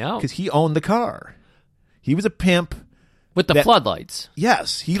 Help me out. Because he owned the car. He was a pimp. With the floodlights.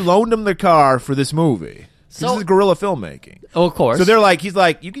 Yes. He loaned him the car for this movie. So, this is guerrilla filmmaking. Oh, of course. So he's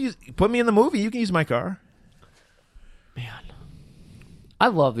like, you can put me in the movie. You can use my car. Man. I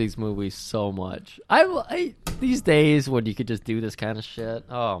love these movies so much. These days when you could just do this kind of shit.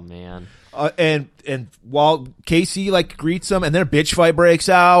 Oh man! And while Casey greets him, and then a bitch fight breaks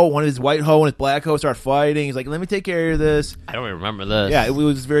out. One of his white hoe and his black hoe start fighting. He's like, "Let me take care of this." I don't even remember this. Yeah, it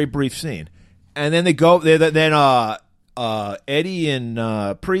was a very brief scene. And then they go. Then Eddie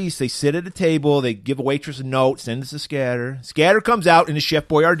and Priest, they sit at a table. They give a waitress a note, send it to Scatter. Scatter comes out in his Chef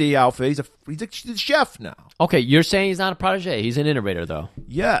Boyardee outfit. He's a chef now. Okay, you're saying he's not a protege. He's an innovator, though.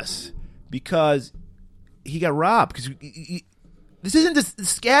 Yes, because he got robbed. Because this isn't just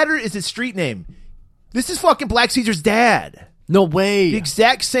Scatter is his street name. This is fucking Black Caesar's dad. No way. The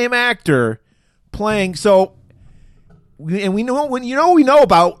exact same actor playing. So, we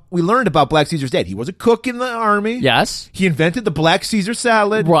learned about Black Caesar's dad. He was a cook in the army. Yes. He invented the Black Caesar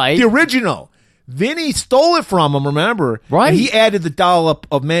salad. Right. The original. Vinny stole it from him, remember? Right. And he added the dollop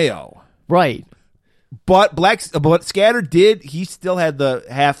of mayo. Right. But Scatter did. He still had the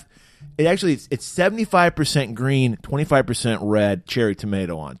half. It's 75% green, 25% red cherry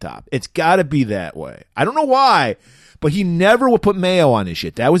tomato on top. It's got to be that way. I don't know why, but he never would put mayo on his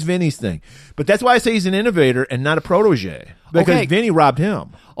shit. That was Vinny's thing. But that's why I say he's an innovator and not a protege. Because Vinny robbed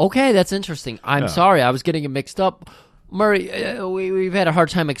him. Okay, that's interesting. I'm sorry. I was getting it mixed up. Murray, we've had a hard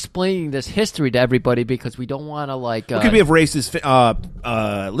time explaining this history to everybody because we don't want to because we have racist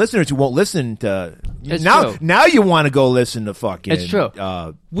listeners who won't listen to It's now, true. now you want to go listen to fucking. It's true.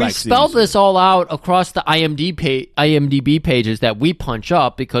 We Black spelled City this all out across the IMDb pages that we punch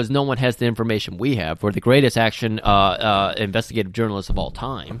up because no one has the information we have. We're the greatest action investigative journalists of all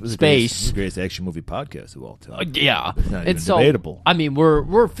time. This is Space. the greatest action movie podcast of all time. Yeah, It's not even so, debatable. I mean,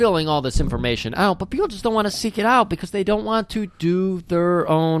 we're filling all this information out, but people just don't want to seek it out because they don't want to do their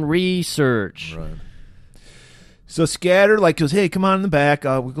own research. Right. So Scatter goes, hey, come on in the back. We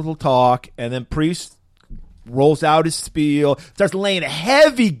go a little talk, and then Priest rolls out his spiel, starts laying a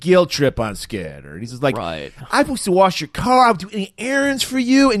heavy guilt trip on Scatter. He's just like, Right. I'm supposed to wash your car. I'll do any errands for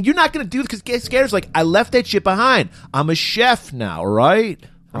you, and you're not going to do this because Scatter's like, I left that shit behind. I'm a chef now, all right?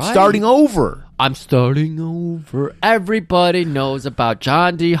 I'm Right. starting over. I'm starting over. Everybody knows about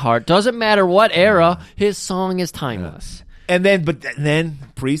John D. Hart. Doesn't matter what era, his song is timeless. And then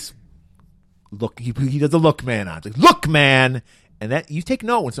Priest he does a look man on. It's like, look man, and that you take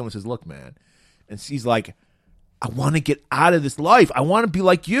note when someone says look man, and she's like, I want to get out of this life. I want to be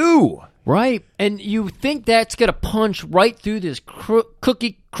like you. Right. And you think that's going to punch right through this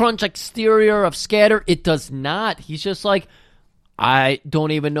cookie crunch exterior of Scatter. It does not. He's just like, I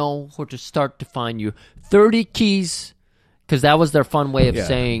don't even know where to start to find you. 30 keys, because that was their fun way of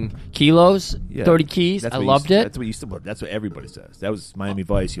saying kilos. Yeah. 30 keys. That's I what loved you, it. That's what everybody says. That was Miami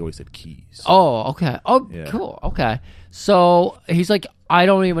Vice. He always said keys. Oh, okay. Oh, Yeah. cool. Okay. So he's like, I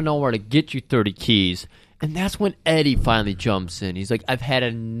don't even know where to get you 30 keys. And that's when Eddie finally jumps in. He's like, I've had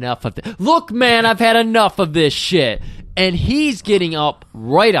enough of this. Look, man, I've had enough of this shit. And he's getting up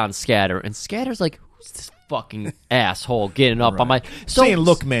right on Scatter. And Scatter's like, who's this fucking asshole getting up on my... So saying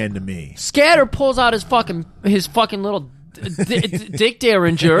look man to me. Scatter pulls out his fucking little Dick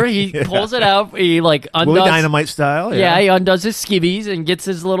Derringer. He pulls it out. He undoes... Willie Dynamite style. Yeah, he undoes his skivvies and gets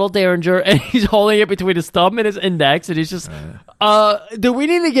his little Derringer, and he's holding it between his thumb and his index, and he's just, do we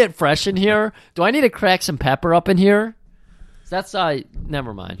need to get fresh in here? Do I need to crack some pepper up in here? That's,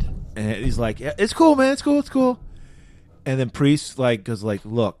 never mind. And he's like, yeah, it's cool, man. It's cool. And then Priest goes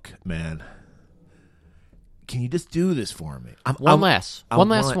look, man, can you just do this for me? One last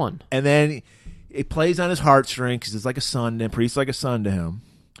one. And then it plays on his heartstring because it's like a son, and Priest's like a son to him.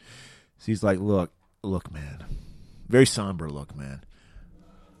 So he's like, look, man. Very somber look, man.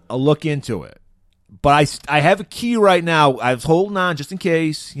 I'll look into it. But I have a key right now. I was holding on just in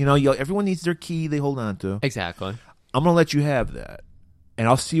case. Everyone needs their key they hold on to. Exactly. I'm going to let you have that. And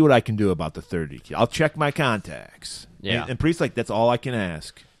I'll see what I can do about the 30 key. I'll check my contacts. Yeah. And Priest's like, that's all I can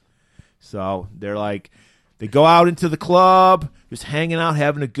ask. So they're like, they go out into the club, just hanging out,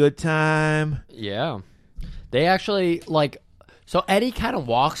 having a good time. Yeah. They actually, so Eddie kind of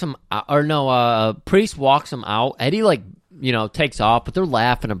walks him out, or no, Priest walks him out. Eddie, takes off, but they're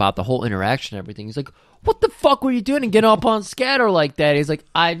laughing about the whole interaction and everything. He's like, what the fuck were you doing and getting up on Scatter like that? He's like,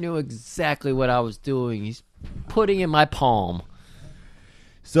 I knew exactly what I was doing. He's putting in my palm.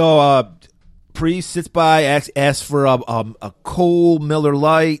 So Priest sits by, asks for a cold Miller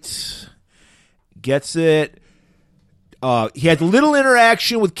Lite, gets it. He had a little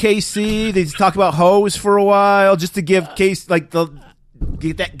interaction with KC. They just talk about hoes for a while, just to give Casey get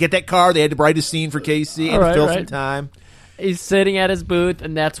that car. They had to write a scene for KC and fill some time. He's sitting at his booth,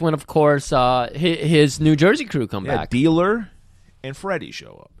 and that's when, of course, his New Jersey crew come back. Dealer and Freddie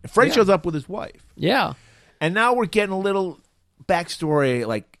show up. And Freddie shows up with his wife. Yeah. And now we're getting a little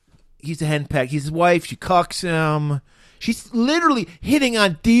backstory. He's a henpeck. He's his wife. She cucks him. She's literally hitting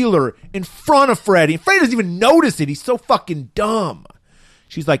on Dealer in front of Freddie. And Freddie doesn't even notice it. He's so fucking dumb.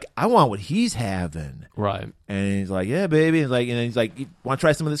 She's like, I want what he's having. Right. And he's like, yeah, baby. And he's like, you want to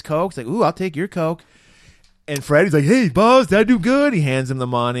try some of this Coke? He's like, ooh, I'll take your Coke. And Freddie's like, hey, boss, did I do good? He hands him the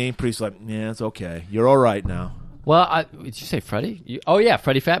money. Priest's like, yeah, it's okay. You're all right now. Well, did you say Freddie? Oh, yeah,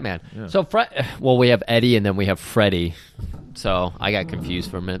 Freddie Fat Man. Yeah. So, we have Eddie, and then we have Freddie. So, I got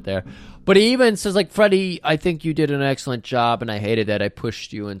confused for a minute there. But he even says, Freddie, I think you did an excellent job, and I hated that I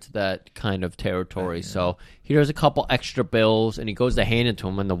pushed you into that kind of territory. Yeah. So, here's a couple extra bills, and he goes to hand it to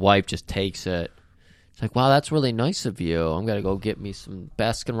him, and the wife just takes it. It's like, wow, that's really nice of you. I'm going to go get me some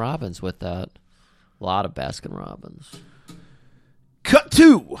Baskin-Robbins with that. A lot of Baskin-Robbins. Cut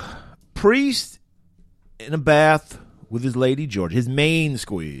 2. Priest in a bath with his lady Georgia, his main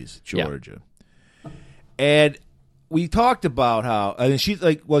squeeze, Georgia. Yeah. And we talked about how, and she's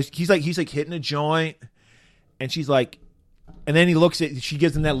like, well, he's like hitting a joint, and she's like, and then he looks at, she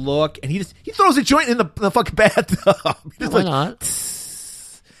gives him that look, and he throws a joint in the fucking bathtub. Why not?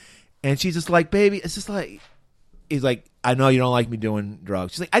 And she's just like, baby, it's just like, he's like, I know you don't like me doing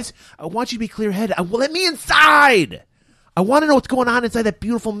drugs. She's like, I want you to be clear-headed. Let me inside. I want to know what's going on inside that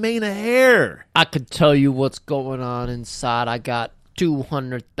beautiful mane of hair. I could tell you what's going on inside. I got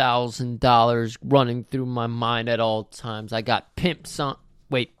 $200,000 running through my mind at all times. I got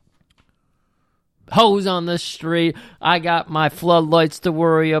hoes on the street. I got my floodlights to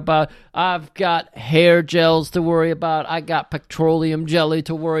worry about. I've got hair gels to worry about. I got petroleum jelly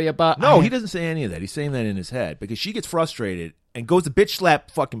to worry about. No, he doesn't say any of that. He's saying that in his head because she gets frustrated and goes to bitch slap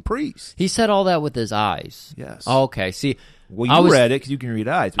fucking priest. He said all that with his eyes. Yes. Okay, see. Well, you read it because you can read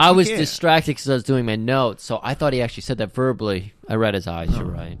eyes. But I was can't. distracted because I was doing my notes, so I thought he actually said that verbally. I read his eyes. You're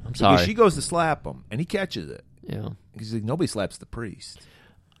right. I'm sorry. Because she goes to slap him, and he catches it. Yeah. Because like, nobody slaps the priest.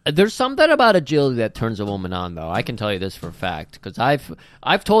 There's something about agility that turns a woman on, though. I can tell you this for a fact because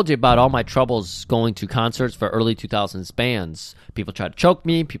I've told you about all my troubles going to concerts for early 2000s bands. People try to choke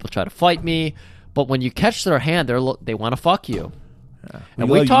me. People try to fight me. But when you catch their hand, they want to fuck you. Yeah. And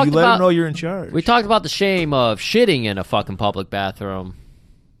we talked you let about, them know you're in charge. We talked about the shame of shitting in a fucking public bathroom.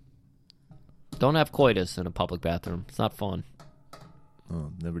 Don't have coitus in a public bathroom. It's not fun.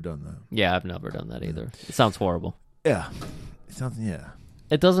 Oh, never done that. Yeah, I've never done that either. It sounds horrible. Yeah. It sounds, yeah.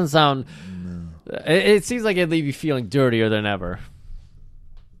 It doesn't sound... No. It seems like it'd leave you feeling dirtier than ever.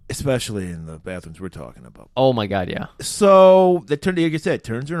 Especially in the bathrooms we're talking about. Oh, my God, yeah. So, like I said,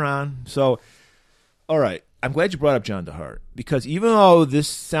 turns her on. So, all right. I'm glad you brought up John DeHart because even though this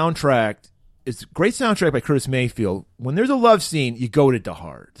soundtrack is a great soundtrack by Curtis Mayfield, when there's a love scene, you go to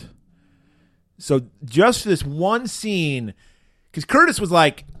DeHart. So just for this one scene, because Curtis was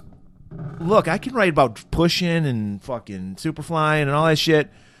like, look, I can write about pushing and fucking Superfly and all that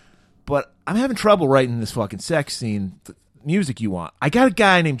shit, but I'm having trouble writing this fucking sex scene music you want. I got a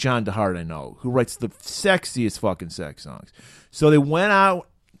guy named John DeHart I know who writes the sexiest fucking sex songs. So they went out,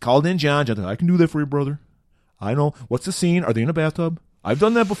 called in John. John, I can do that for you, brother. I know. What's the scene? Are they in a bathtub? I've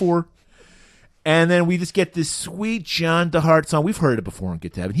done that before. And then we just get this sweet John DeHart song. We've heard it before on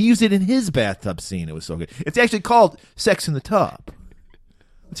Get to Heaven. He used it in his bathtub scene. It was so good. It's actually called Sex in the Tub.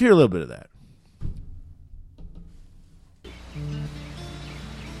 Let's hear a little bit of that.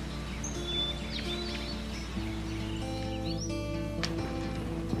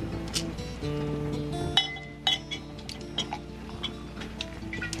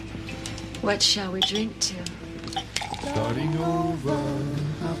 What shall we drink to? Starting over.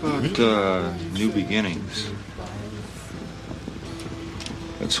 How about new beginnings?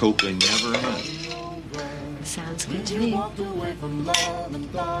 Let's hope they never end. Sounds good to me.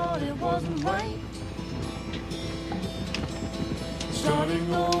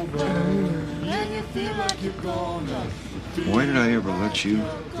 Starting over, and you feel like you're gonna. Why did I ever let you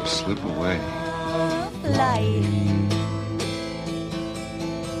slip away?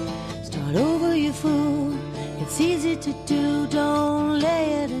 Start over, you fool. It's easy to do. Don't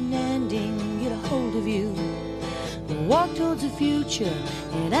lay it an ending. Get a hold of you. Walk towards the future.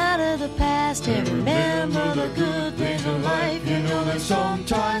 Get out of the past and remember the good things in life. You know they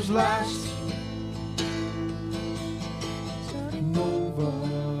sometimes last. Starting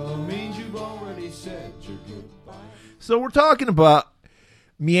over means you've already said your goodbye. So we're talking about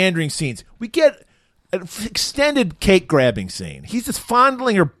meandering scenes. We get an extended cake grabbing scene. He's just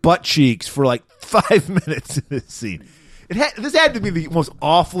fondling her butt cheeks for like 5 minutes in this scene. This had to be the most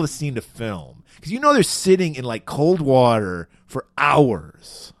awfulest scene to film because you know they're sitting in like cold water for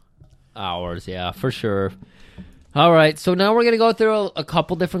hours. Hours, yeah, for sure. All right, so now we're gonna go through a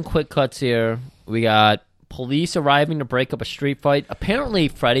couple different quick cuts here. We got police arriving to break up a street fight. Apparently,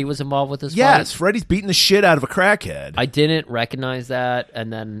 Freddie was involved with this fight. Yes, Freddie's beating the shit out of a crackhead. I didn't recognize that,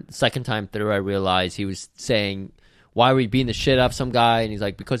 and then second time through, I realized he was saying, "Why were you beating the shit out of some guy?" And he's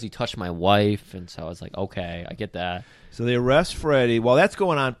like, "Because he touched my wife." And so I was like, "Okay, I get that." So they arrest Freddie. While that's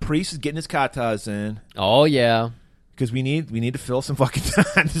going on, Priest is getting his katas in Oh yeah. because we need to fill some fucking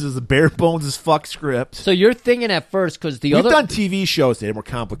time. This is a bare bones as fuck script. So you're thinking at first because the We've other done TV shows that had more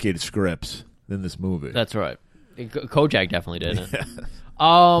complicated scripts than this movie. That's right. Kojak definitely did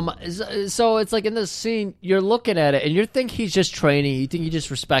it. So it's like in this scene, you're looking at it and you think he's just training. You think he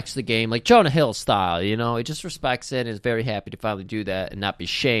just respects the game, like Jonah Hill style. You know, he just respects it and is very happy to finally do that and not be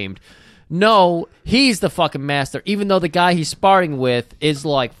shamed. No, he's the fucking master. Even though the guy he's sparring with is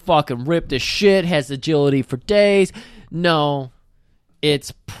like fucking ripped as shit, has agility for days. No,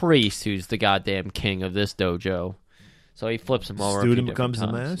 it's Priest who's the goddamn king of this dojo. So he flips him over. Student a few different becomes the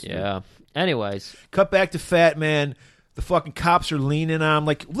times. master. Yeah. Anyways, Cut back to Fat Man. The fucking cops are leaning on him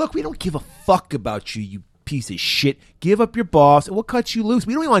like, look, we don't give a fuck about you, you piece of shit. Give up your boss and we'll cut you loose.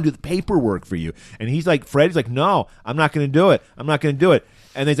 We don't even want to do the paperwork for you. And he's like, Freddy's like, no, I'm not going to do it. I'm not going to do it.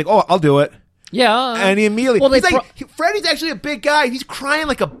 And he's like, oh, I'll do it. Yeah. And he immediately... Well, he's like, Freddy's actually a big guy. He's crying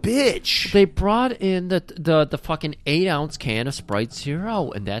like a bitch. They brought in the fucking 8-ounce can of Sprite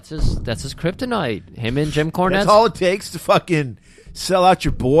Zero, and that's his kryptonite. Him and Jim Cornette. That's all it takes to fucking sell out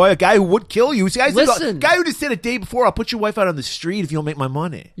your boy. A guy who would kill you. Listen. A guy who just said a day before, I'll put your wife out on the street if you don't make my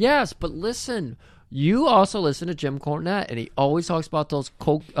money. Yes, but listen... You also listen to Jim Cornette, and he always talks about those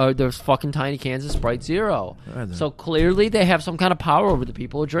those fucking tiny cans of Sprite Zero. So clearly, they have some kind of power over the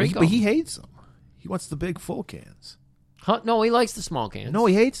people who drink them. But he hates them. He wants the big full cans. Huh? No, he likes the small cans. No,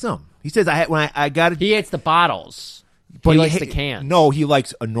 he hates them. He says, I got it. He hates the bottles. But he likes the cans. No, he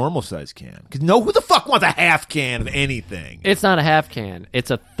likes a normal size can. Because who the fuck wants a half can of anything? It's not a half can.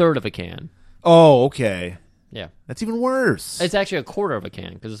 It's a third of a can. Oh, okay. Yeah. That's even worse. It's actually a quarter of a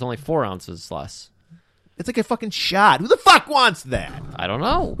can because it's only 4 ounces less. It's like a fucking shot. Who the fuck wants that? I don't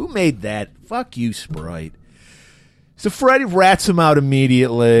know. Who made that? Fuck you, Sprite. So Freddy rats him out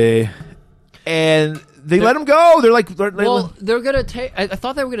immediately, and they let him go. They're like, they're gonna take. I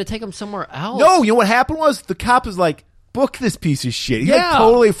thought they were gonna take him somewhere else. No, you know what happened was the cop was like, book this piece of shit. He like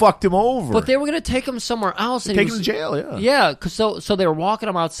totally fucked him over. But they were gonna take him somewhere else. And take him to jail. Yeah. Yeah. Cause so they were walking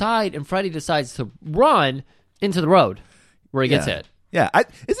him outside, and Freddy decides to run into the road where he gets hit. Yeah.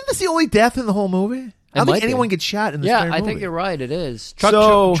 Isn't this the only death in the whole movie? I don't think anyone gets shot in this entire movie. I think you're right. It is.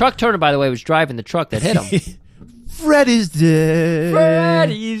 Truck Turner, by the way, was driving the truck that hit him. Freddy's dead.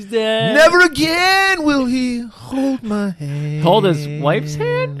 Freddy's dead. Never again will he hold my hand. Hold his wife's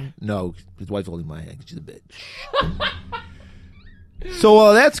hand? No, his wife's holding my hand because she's a bitch. So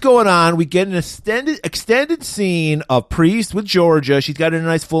while that's going on, we get an extended scene of Priest with Georgia. She's got a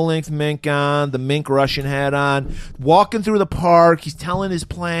nice full-length mink on, the mink Russian hat on, walking through the park. He's telling his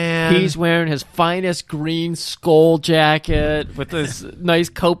plan. He's wearing his finest green skull jacket with this nice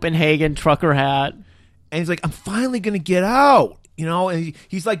Copenhagen trucker hat. And he's like, I'm finally going to get out. You know, and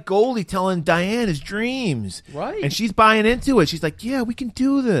he's like Goldie telling Diane his dreams. Right. And she's buying into it. She's like, yeah, we can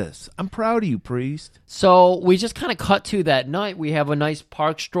do this. I'm proud of you, Priest. So we just kind of cut to that night. We have a nice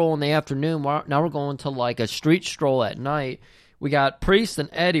park stroll in the afternoon. Now we're going to like a street stroll at night. We got Priest and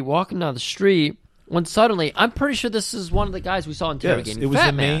Eddie walking down the street when suddenly, I'm pretty sure this is one of the guys we saw interrogating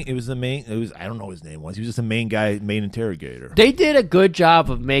Fat Man. It was the main, I don't know what his name was. He was just the main guy, main interrogator. They did a good job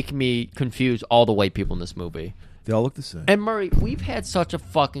of making me confuse all the white people in this movie. They all look the same. And Murray, we've had such a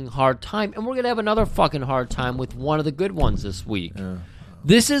fucking hard time, and we're going to have another fucking hard time with one of the good ones this week.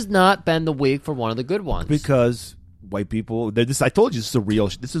 This has not been the week for one of the good ones. Because white people, I told you this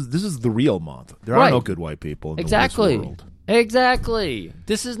is the real month. There are no good white people in the world. Exactly.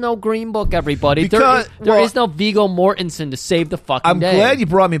 This is no Green Book, everybody. Because, there is no Viggo Mortensen to save the fucking day. I'm glad you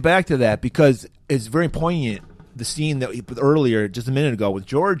brought me back to that because it's very poignant, the scene that he put earlier, just a minute ago, with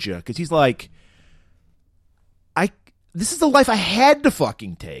Georgia, because he's like, this is the life I had to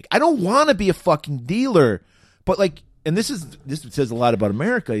fucking take. I don't want to be a fucking dealer. But like, and this says a lot about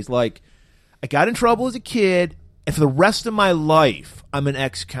America. He's like, I got in trouble as a kid, and for the rest of my life, I'm an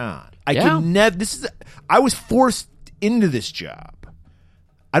ex-con. I can never. I was forced into this job.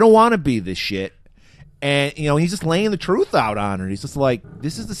 I don't want to be this shit. And, you know, he's just laying the truth out on her. He's just like,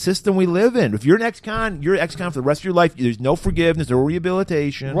 this is the system we live in. If you're an ex-con, you're an ex-con for the rest of your life. There's no forgiveness, no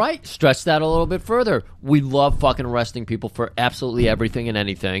rehabilitation. Right. Stretch that a little bit further. We love fucking arresting people for absolutely everything and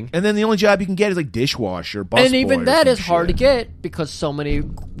anything. And then the only job you can get is like dishwasher, busboy. And even that is hard to get because so many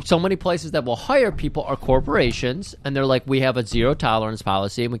places that will hire people are corporations. And they're like, we have a zero tolerance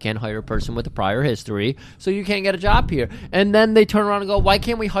policy and we can't hire a person with a prior history. So you can't get a job here. And then they turn around and go, why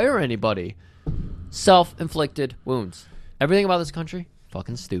can't we hire anybody? Self-inflicted wounds. Everything about this country,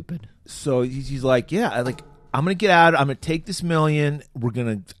 fucking stupid. So he's like, yeah, I'm going to get out. I'm going to take this $1 million. We're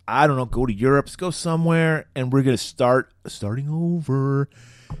going to, I don't know, go to Europe. Let's go somewhere. And we're going to starting over.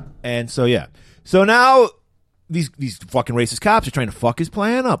 And so, yeah. So now these fucking racist cops are trying to fuck his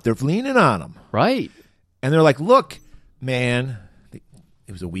plan up. They're leaning on him. Right. And they're like, look, man.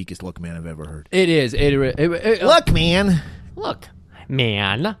 It was the weakest look, man, I've ever heard. It is. Look, man. Look,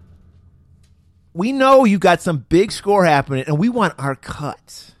 man. We know you got some big score happening, and we want our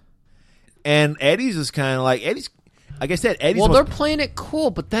cut. And Eddie's is kind of like, like I said, Eddie's. Well, they're playing it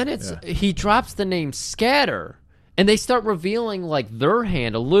cool, but then he drops the name Scatter, and they start revealing like their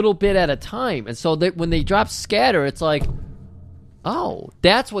hand a little bit at a time. And so when they drop Scatter, it's like, oh,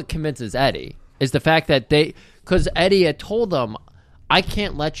 that's what convinces Eddie, is the fact that because Eddie had told them, I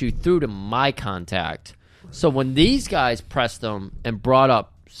can't let you through to my contact. So when these guys pressed them and brought up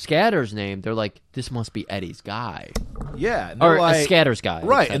Scatter's name, they're like, this must be Eddie's guy. Yeah. Or like, Scatter's guy.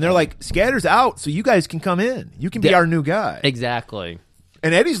 Right. And they're like, Scatter's out, so you guys can come in. You can be our new guy. Exactly.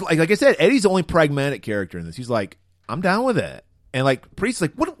 And Eddie's, like I said, Eddie's the only pragmatic character in this. He's like, I'm down with that. And like Priest's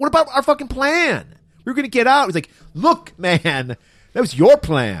like, what about our fucking plan? We were gonna get out. He's like, look, man, that was your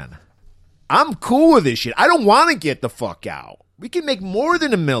plan. I'm cool with this shit. I don't want to get the fuck out. We can make more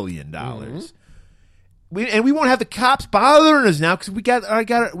than $1 million. We won't have the cops bothering us now because we got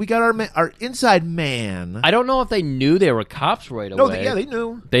our inside man. I don't know if they knew they were cops right No, away. they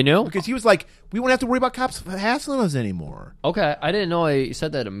knew. They knew? Because he was like, we won't have to worry about cops hassling us anymore. Okay, I didn't know he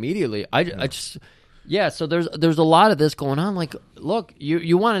said that immediately. I just so there's a lot of this going on. Like, look,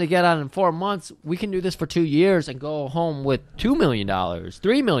 you wanted to get out in 4 months. We can do this for 2 years and go home with $2 million,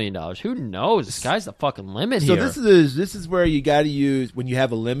 $3 million. Who knows? The sky's the fucking limit So here. this is where you got to use, when you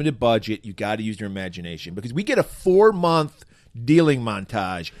have a limited budget, you got to use your imagination, because we get a 4-month dealing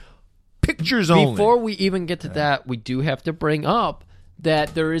montage, pictures only. Before we even get to that, we do have to bring up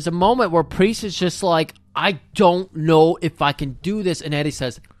that there is a moment where Priest is just like, I don't know if I can do this. And Eddie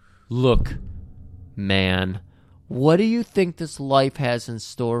says, look, man, what do you think this life has in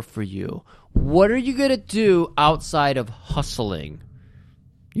store for you? What are you going to do outside of hustling?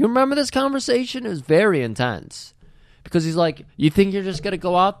 You remember this conversation? It was very intense. Because he's like, you think you're just going to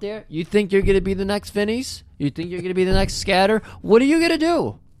go out there? You think you're going to be the next Vinny's? You think you're going to be the next Scatter? What are you going to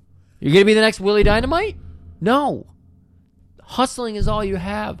do? You're going to be the next Willie Dynamite? No. Hustling is all you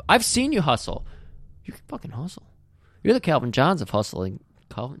have. I've seen you hustle. You can fucking hustle. You're the Calvin Johns of hustling.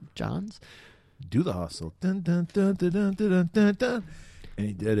 Calvin Johns? Do the hustle. Dun, dun, dun, dun, dun, dun, dun, dun. And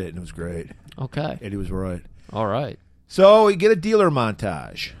he did it, and it was great. Okay. And he was right. All right. So you get a dealer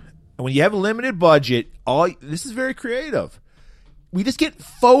montage. And when you have a limited budget, this is very creative. We just get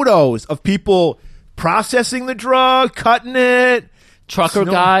photos of people processing the drug, cutting it. Trucker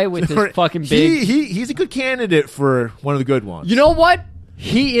guy with his fucking big... He's a good candidate for one of the good ones. You know what?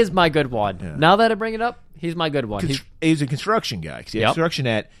 He is my good one. Yeah. Now that I bring it up, he's my good one. He's a construction guy. He had Yep. a construction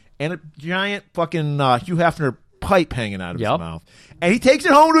hat and a giant fucking Hugh Hefner pipe hanging out of his Yep. mouth. And he takes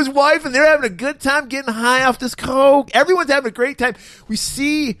it home to his wife, and they're having a good time getting high off this coke. Everyone's having a great time. We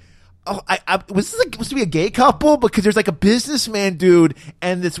see... was this supposed to be a gay couple? Because there's like a businessman dude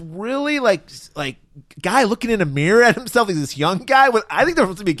and this really like guy looking in a mirror at himself. He's this young guy. I think they're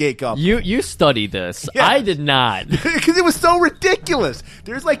supposed to be a gay couple. You study this. Yeah. I did not. Because it was so ridiculous.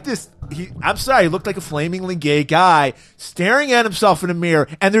 There's like this. I'm sorry, he looked like a flamingly gay guy staring at himself in a mirror.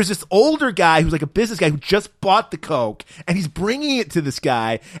 And there's this older guy who's like a business guy who just bought the coke, and he's bringing it to this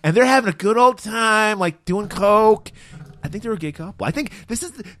guy, and they're having a good old time, like doing coke. I think they're a gay couple. I think this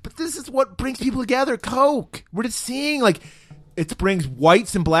is what brings people together. Coke. We're just seeing it brings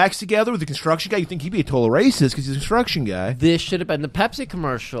whites and blacks together with the construction guy. You think he'd be a total racist because he's a construction guy. This should have been the Pepsi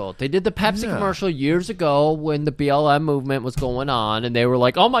commercial. They did the Pepsi commercial years ago when the BLM movement was going on, and they were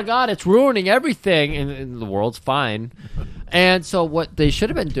like, oh my God, it's ruining everything, and the world's fine. And so what they should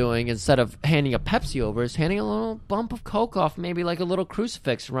have been doing, instead of handing a Pepsi over, is handing a little bump of Coke off, maybe like a little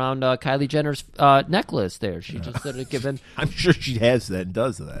crucifix around Kylie Jenner's necklace there. She just should have given... I'm sure she has that and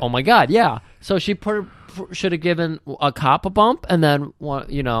does that. Oh my God, yeah. So she should have given a cop a bump, and then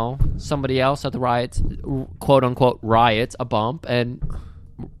somebody else at the riots, quote unquote riots, a bump, and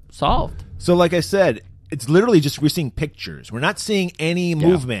solved. So like I said, it's literally just we're seeing pictures. We're not seeing any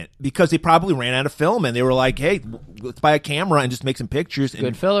movement because they probably ran out of film and they were like, hey, let's buy a camera and just make some pictures.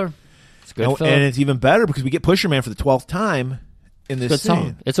 Good filler. It's good filler. And it's even better because we get Pusher Man for the 12th time in this good scene.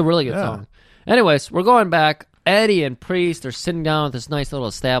 song. It's a really good song. Anyways, we're going back. Eddie and Priest are sitting down at this nice little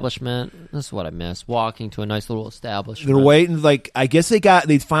establishment. This is what I miss, walking to a nice little establishment. They're waiting, I guess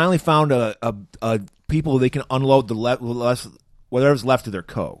they finally found a people they can unload whatever's left of their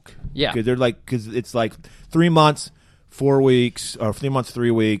coke. Yeah. Because it's like 3 months, 4 weeks, or 3 months, 3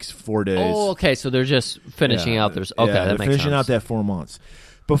 weeks, 4 days. Oh, okay, so they're just finishing out their... Okay, that they're makes finishing sense. out that 4 months.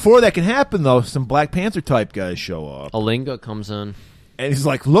 Before that can happen, though, some Black Panther type guys show up. Alinga comes in. And he's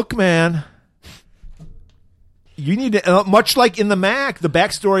like, look, man, you need to, much like in the Mac, the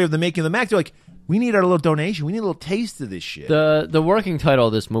backstory of the making of the Mac, they're like, we need our little donation. We need a little taste of this shit. The working title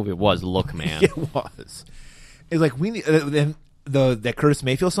of this movie was Look Man. It was. It's like, we need, that Curtis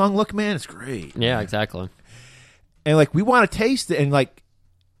Mayfield song, Look, Man, it's great. Yeah, exactly. And like, we want to taste it. And like,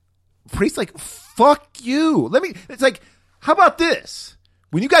 Priest's like, fuck you. It's like, how about this?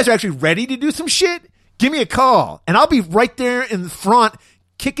 When you guys are actually ready to do some shit, give me a call. And I'll be right there in the front,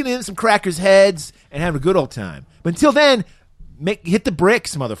 kicking in some crackers' heads and having a good old time. But until then, hit the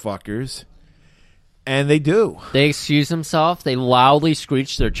bricks, motherfuckers. And they do. They excuse themselves. They loudly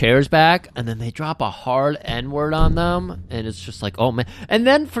screech their chairs back, and then they drop a hard N-word on them. And it's just like, oh, man. And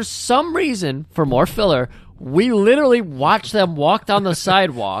then for some reason, for more filler, we literally watch them walk down the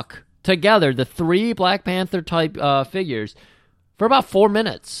sidewalk together, the three Black Panther type figures, for about 4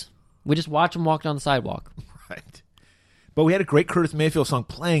 minutes. We just watch them walk down the sidewalk. Right. But we had a great Curtis Mayfield song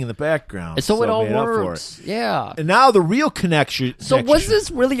playing in the background. So it all made up for works. Yeah. And now the real connection. So was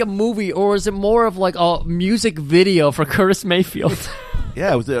this really a movie, or is it more of like a music video for Curtis Mayfield?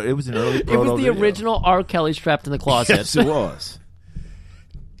 Yeah, it was an early It was the video. original R. Kelly Trapped in the Closet. Yes, it was.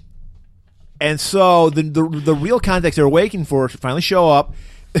 And so the real context they were waiting for to finally show up.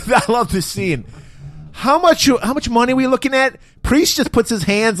 I love this scene. How much money are we looking at? Priest just puts his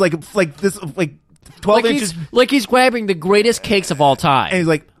hands like this 12 inches, he's grabbing the greatest cakes of all time. and he's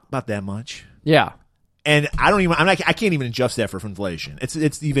like, about that much. Yeah. And I can't even adjust that for inflation.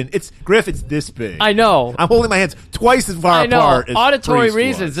 It's Griff. It's this big. I know. I'm holding my hands twice as far I know. apart. As Auditory Priest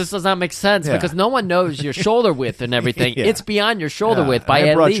reasons, was. this does not make sense Yeah. because no one knows your shoulder width and everything. Yeah. It's beyond your shoulder Yeah, width by I have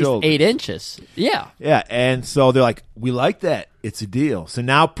at broad least shoulders. 8 inches. Yeah. Yeah, and so they're like, we like that. It's a deal. So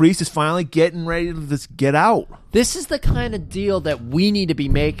now Priest is finally getting ready to just get out. This is the kind of deal that we need to be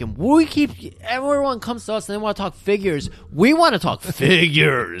making. Everyone comes to us and they want to talk figures. We want to talk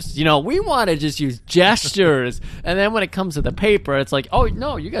figures. You know, we want to just use gestures. And then when it comes to the paper, it's like, oh,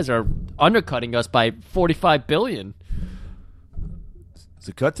 no, you guys are undercutting us by $45 billion.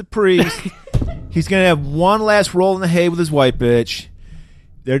 So cut to Priest. He's going to have one last roll in the hay with his white bitch.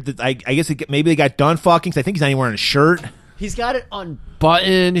 I guess maybe they got done fucking, because I think he's not even wearing a shirt. He's got it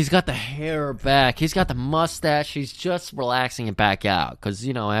unbuttoned. He's got the hair back. He's got the mustache. He's just relaxing it back out because,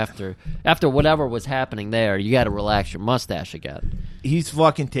 you know, after whatever was happening there, you got to relax your mustache again. He's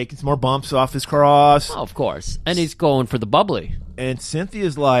fucking taking some more bumps off his cross. Oh, of course. And he's going for the bubbly. And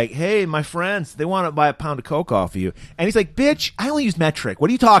Cynthia's like, hey, my friends, they want to buy a pound of coke off of you. And he's like, bitch, I only use metric. What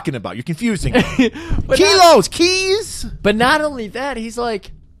are you talking about? You're confusing me. Kilos, keys. But not only that, he's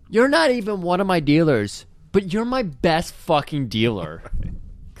like, you're not even one of my dealers, but you're my best fucking dealer.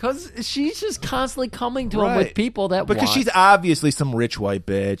 Because she's just constantly coming to him with people that because want. she's obviously some rich white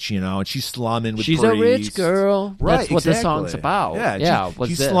bitch, you know, and she's slumming with She's Priest. a rich girl. Right, That's what the exactly. song's about. Yeah, what's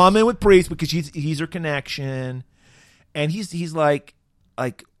she's this? slumming with Priest because he's her connection, and he's like,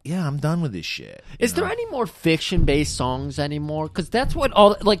 yeah, I'm done with this shit. Is there any more fiction-based songs anymore? Because that's what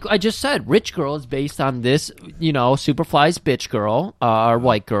all, like I just said, Rich Girl is based on this, you know, Superfly's bitch girl, or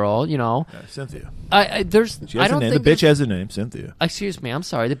white girl, you know. Cynthia. She has a name. The bitch has a name, Cynthia. Excuse me, I'm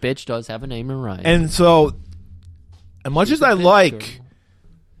sorry. The bitch does have a name in right. And so, as much as I like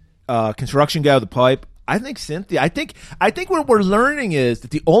construction guy with the pipe, I think Cynthia. I think what we're learning is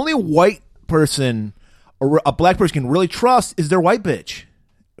that the only white person or a black person can really trust is their white bitch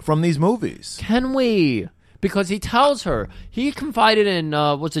from these movies. Can we? Because he tells her, he confided in,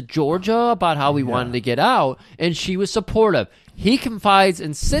 was it Georgia, about how he wanted to get out, and she was supportive. He confides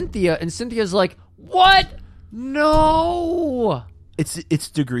in Cynthia, and Cynthia's like, what? No. It's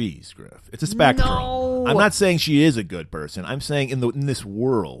degrees, Griff. It's a spectrum. No. I'm not saying she is a good person. I'm saying in this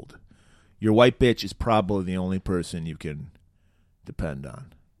world, your white bitch is probably the only person you can depend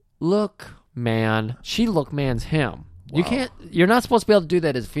on. Look, man. Man's him. Wow. You're not supposed to be able to do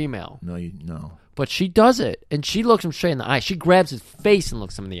that as a female. No. But she does it, and she looks him straight in the eye. She grabs his face and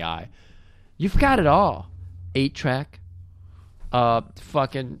looks him in the eye. You've got it all. 8-track,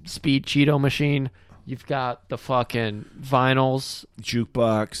 fucking speed Cheeto machine. You've got the fucking vinyls.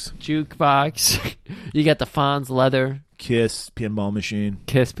 Jukebox. You got the Fonz leather. Kiss pinball machine.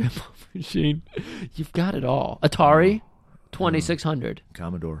 You've got it all. Atari, 2600.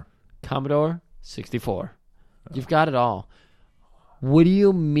 Commodore 64. You've got it all. What do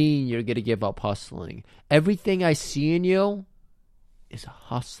you mean you're going to give up hustling? Everything I see in you is a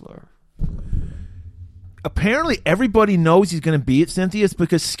hustler. Apparently, everybody knows he's going to be at Cynthia's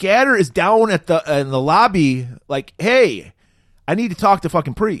because Scatter is down at in the lobby like, hey, I need to talk to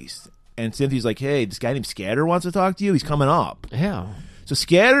fucking Priest. And Cynthia's like, hey, this guy named Scatter wants to talk to you. He's coming up. Yeah. So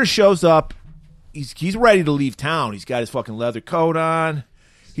Scatter shows up. He's ready to leave town. He's got his fucking leather coat on.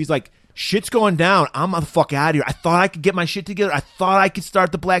 He's like, shit's going down. I'm the fuck out of here. I thought I could get my shit together. I thought I could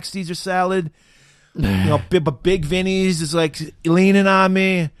start the Black Caesar salad. You know, Big Vinny's is like leaning on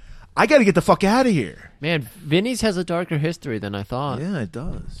me. I got to get the fuck out of here. Man, Vinny's has a darker history than I thought. Yeah, it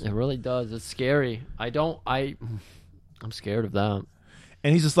does. It really does. It's scary. I'm scared of that.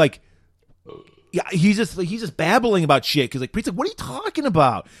 And he's just like, yeah, he's just babbling about shit because like Priest's like, what are you talking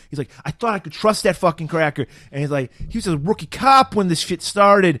about? He's like, I thought I could trust that fucking cracker, and he's like, he was a rookie cop when this shit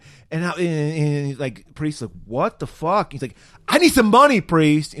started, and he's like, Priest's like, what the fuck? He's like, I need some money,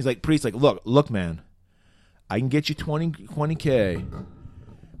 Priest. He's like, Priest's like, look, man, I can get you 20K,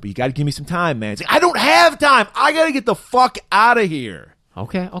 but you got to give me some time, man. He's like, I don't have time. I got to get the fuck out of here.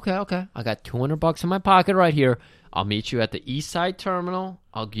 Okay. I got $200 in my pocket right here. I'll meet you at the East Side Terminal.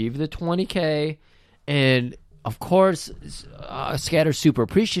 I'll give you the 20K. And, of course, Scatter's super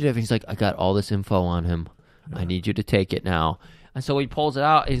appreciative. He's like, I got all this info on him. I need you to take it now. And so he pulls it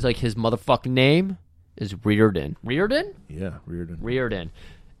out. And he's like, his motherfucking name is Reardon. Reardon? Yeah, Reardon. Reardon.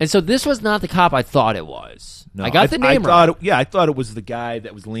 And so this was not the cop I thought it was. No, I got the name right. I thought it was the guy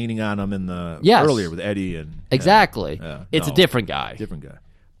that was leaning on him in the earlier with Eddie and exactly. Yeah, it's a different guy. Different guy.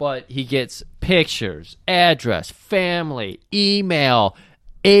 But he gets pictures, address, family, email,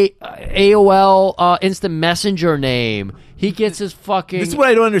 AOL Instant Messenger name. He gets his fucking. This is what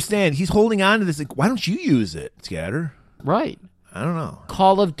I don't understand. He's holding on to this. Like, why don't you use it, Scatter? Right. I don't know.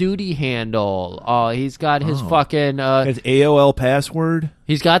 Call of Duty handle. He's got his fucking. His AOL password.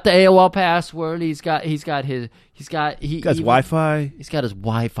 He's got the AOL password. He's got his Wi-Fi. He's got his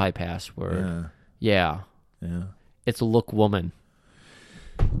Wi-Fi password. Yeah. It's a look woman.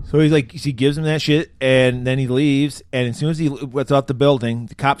 So he gives him that shit, and then he leaves. And as soon as he gets off the building,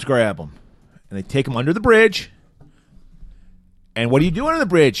 the cops grab him, and they take him under the bridge. And what do you do under the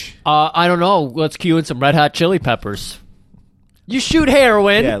bridge? I don't know. Let's cue in some Red Hot Chili Peppers. You shoot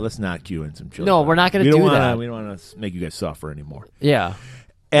heroin. Yeah, let's not cue in some chili. No, we're not going to do that. We don't want to make you guys suffer anymore. Yeah.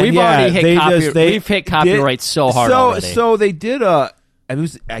 And we've already hit we've hit copyright so hard already. So they did I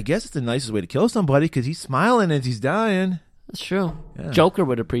guess it's the nicest way to kill somebody because he's smiling as he's dying. That's true. Yeah. Joker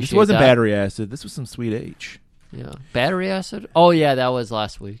would appreciate that. This wasn't battery acid. This was some sweet H. Yeah. Battery acid? Oh, yeah, that was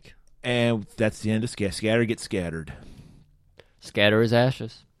last week. And that's the end of Scatter gets scattered. Scatter his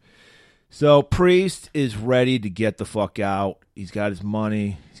ashes. So Priest is ready to get the fuck out. He's got his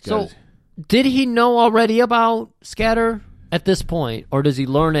money. Did he know already about Scatter at this point, or does he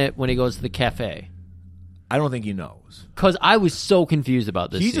learn it when he goes to the cafe? I don't think he knows. Because I was so confused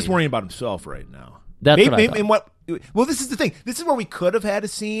about this. He's just worrying about himself right now. That's what I thought. Well, this is the thing. This is where we could have had a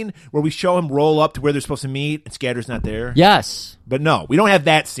scene where we show him roll up to where they're supposed to meet, and Scatter's not there. Yes. But no, we don't have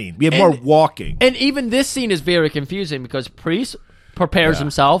that scene. We have more walking. And even this scene is very confusing because Priest prepares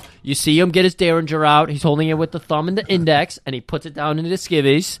himself. You see him get his Derringer out. He's holding it with the thumb and the index, and he puts it down into the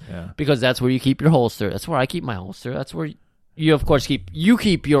skivvies because that's where you keep your holster. That's where I keep my holster. That's where you, of course,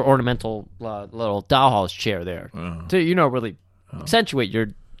 keep your ornamental little dollhouse chair there to really accentuate your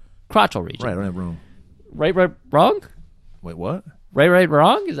crotchal region. Right, I don't have room. Right, wrong? Wait, what? Right,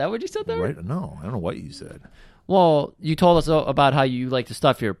 wrong? Is that what you said there? Right? No, I don't know what you said. Well, you told us about how you like to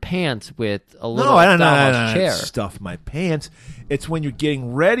stuff your pants with a little dollhouse chair. Stuff my pants. It's when you're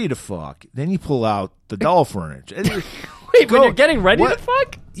getting ready to fuck. Then you pull out the doll furniture. Wait, when you're getting ready to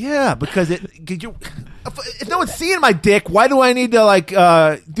fuck? Yeah, because if no one's seeing my dick, why do I need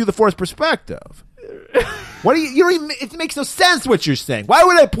to do the forced perspective? What do you don't even, it makes no sense what you're saying. Why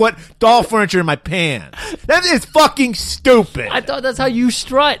would I put doll furniture in my pants? That is fucking stupid. I thought that's how you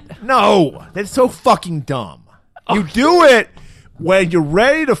strut. No, that's so fucking dumb. You do it when you're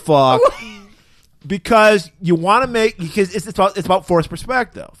ready to fuck because you want to because it's about forced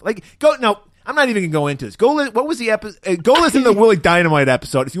perspective. I'm not even gonna go into this. What was the episode? Go listen to the Willie Dynamite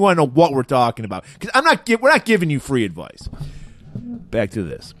episode if you want to know what we're talking about. Because we're not giving you free advice. Back to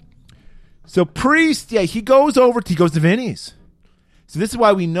this. So Priest, he goes to Vinny's. So this is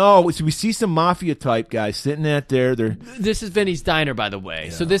why we know. So we see some mafia type guys sitting out there. This is Vinny's Diner, by the way.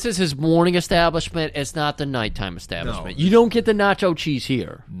 Yeah. So this is his morning establishment. It's not the nighttime establishment. No. You don't get the nacho cheese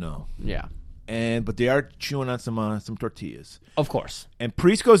here. No. Yeah. But they are chewing on some tortillas. Of course. And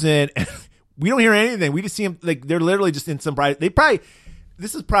Priest goes in, and we don't hear anything. We just see him they're literally just in some private. They probably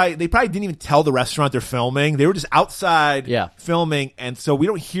didn't even tell the restaurant they're filming. They were just outside filming, and so we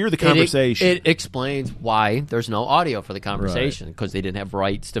don't hear the conversation. It explains why there's no audio for the conversation, because they didn't have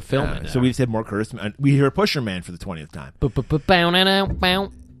rights to film it. So we just had more Curtis. We hear Pusher Man for the 20th time.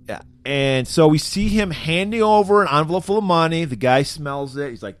 Yeah. And so we see him handing over an envelope full of money. The guy smells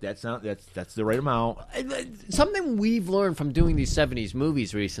it. He's like, that's the right amount. Something we've learned from doing these 70s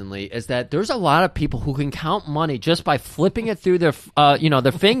movies recently is that there's a lot of people who can count money just by flipping it through their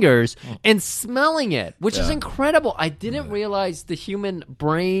their fingers and smelling it, which is incredible. I didn't realize the human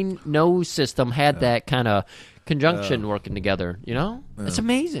brain nose system had that kind of conjunction working together, It's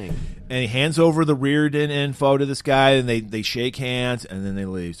amazing. And he hands over the Reardon info to this guy, and they shake hands, and then they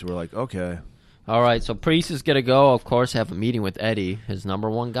leave. So we're like, okay. All right, so Priest is going to go, of course, have a meeting with Eddie, his number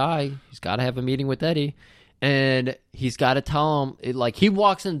one guy. He's got to have a meeting with Eddie. And he's got to tell him, he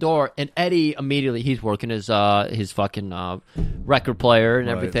walks in the door, and Eddie immediately, he's working his fucking record player and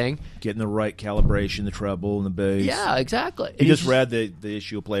everything. Getting the right calibration, the treble and the bass. Yeah, exactly. He just read the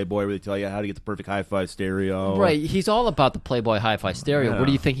issue of Playboy where they tell you how to get the perfect hi-fi stereo. Right, he's all about the Playboy hi-fi stereo. Yeah. Where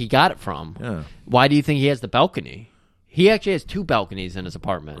do you think he got it from? Yeah. Why do you think he has the balcony? He actually has 2 balconies in his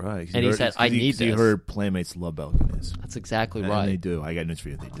apartment. Right. And he said, I need this. You heard Playmates love balconies. That's exactly right. And they do. I got news for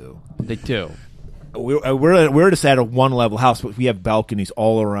you. They do. They do. We're just at a one-level house, but we have balconies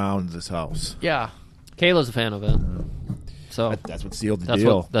all around this house. Yeah. Kayla's a fan of it. So That's what sealed the that's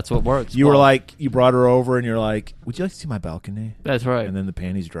deal. That's what works. You were Well, like, you brought her over, and you're like, "Would you like to see my balcony?" that's right. And then the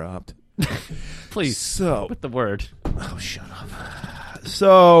panties dropped. Please, So, with the word. oh, shut up.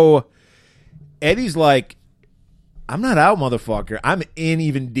 So, Eddie's like, "I'm not out, motherfucker. I'm in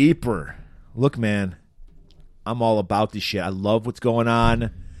even deeper. Look, man, I'm all about this shit. I love what's going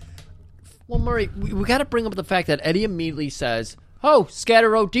on." Well, Murray, we got to bring up the fact that Eddie immediately says, "Oh,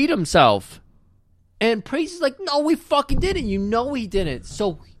 Scatter OD'd himself," and Priest is like, "No, we fucking didn't. You know he didn't."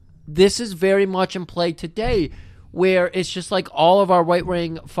 So this is very much in play today, where it's just like all of our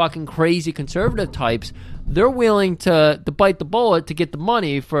right-wing fucking crazy conservative types, they're willing to bite the bullet to get the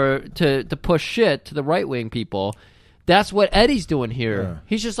money to push shit to the right-wing people. That's what Eddie's doing here. Yeah.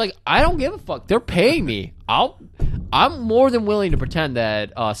 He's just like, I don't give a fuck. They're paying me. I'm more than willing to pretend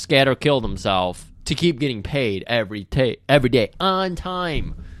that Scatter killed himself to keep getting paid every day on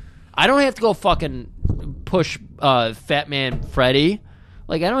time. I don't have to go fucking push Fat Man Freddy.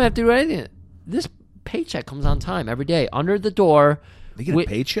 Like, I don't have to do anything. This paycheck comes on time every day under the door. They get a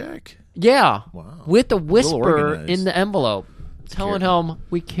paycheck? Yeah. Wow. With a Little whisper organized. in the envelope telling him,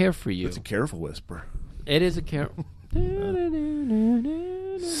 we care for you. It's a careful whisper. It is a care.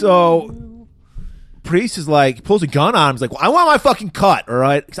 So, Priest is like, pulls a gun on him. He's like, "Well, I want my fucking cut, all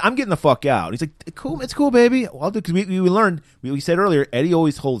right? 'Cause I'm getting the fuck out." He's like, "Cool, it's cool, baby. Well, I'll do." Because we learned, we said earlier, Eddie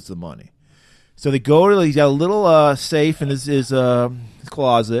always holds the money. So they go to, he's got a little safe in his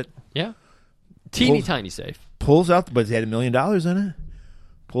closet. Yeah. Teeny Pulls- tiny safe. Pulls out, but it had $1 million in it.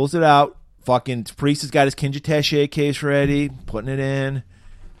 Pulls it out. Fucking Priest has got his Kinja case ready, putting it in,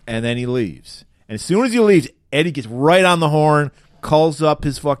 and then he leaves. And as soon as he leaves, Eddie gets right on the horn, calls up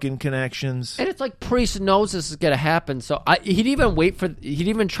his fucking connections. And it's like Priest knows this is going to happen. So he'd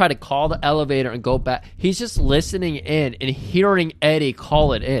even try to call the elevator and go back. He's just listening in and hearing Eddie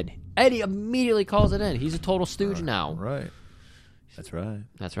call it in. Eddie immediately calls it in. He's a total stooge now. Right. That's right.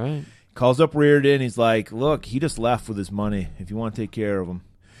 That's right. Calls up Reardon. He's like, "Look, he just left with his money. If you want to take care of him."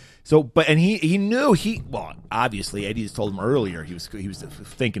 So, and he knew well, obviously Eddie just told him earlier he was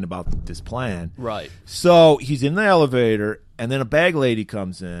thinking about this plan. Right. So he's in the elevator, and then a bag lady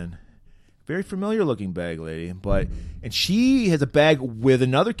comes in, very familiar looking bag lady, and she has a bag with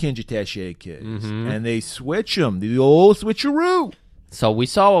another Kinja Taché case, and they switch them, the old switcheroo. So we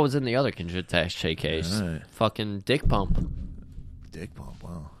saw what was in the other Kinja Taché case. Right. Fucking dick pump. Dick pump,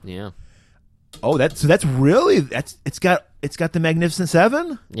 wow. Yeah. Oh, it's got the Magnificent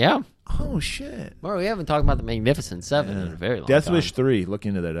Seven. Yeah. Oh shit. Well, we haven't talked about the Magnificent Seven in a very long Death time. Wish 3. Look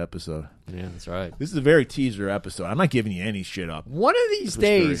into that episode. Yeah, that's right. This is a very teaser episode. I'm not giving you any shit up. One of these Death Wish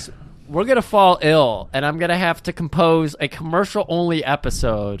days, 3. we're going to fall ill, and I'm going to have to compose a commercial-only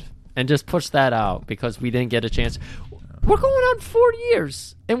episode and just push that out because we didn't get a chance. We're going on 40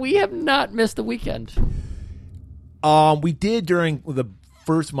 years, and we have not missed a weekend. We did during the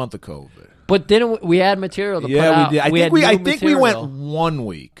first month of COVID. But then we had material to put Yeah, out. we did. had I new think we went material. 1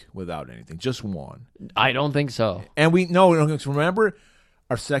 week without anything, just one. I don't think so. And remember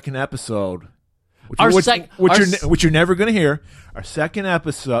our second episode, which you're never going to hear. Our second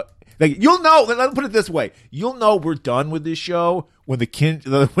episode, like you'll know. Let's put it this way: you'll know we're done with this show when I can't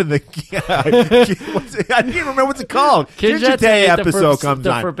remember what's it called. Kinjite episode comes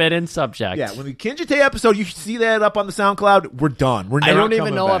the on. forbidden subject. Yeah, when the Kinjite episode, you see that up on the SoundCloud. We're done. We're never I don't even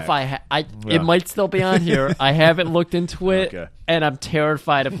coming know back. if it might still be on here. I haven't looked into it, Okay. and I'm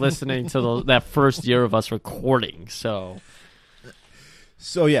terrified of listening to that first year of us recording. So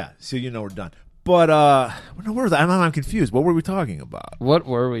So you know we're done. But where was I? I'm confused. What were we talking about? what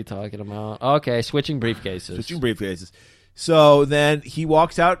were we talking about? Okay, switching briefcases. Switching briefcases. So then he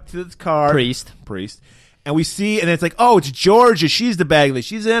walks out to the car. Priest. And we see, and it's like, oh, it's Georgia. She's the bag lady.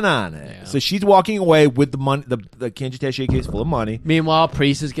 She's in on it. Yeah. So she's walking away with the money, the Kinja Taché case full of money. Meanwhile,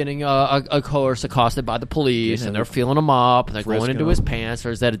 Priest is getting of course accosted by the police, and they're feeling him up, and they're going Frisking into him. his pants.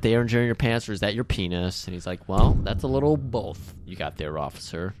 Or is that a danger in your pants, or is that your penis? And he's like, well, that's a little both you got there,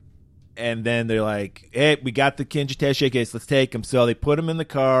 officer. And then they're like, hey, we got the Kinja Taché case. Let's take him. So they put him in the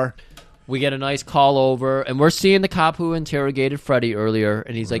car. We get a nice call over, and we're seeing the cop who interrogated Freddie earlier,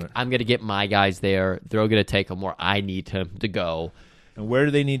 and he's like, I'm going to get my guys there. They're going to take him where I need him to go. And where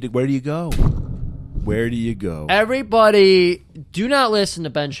do you go? Where do you go? Everybody, do not listen to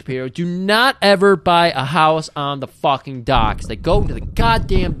Ben Shapiro. Do not ever buy a house on the fucking docks. They go to the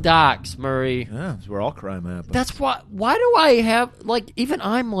goddamn docks, Murray. Yeah, it's where all crime happens. That's why do I have, even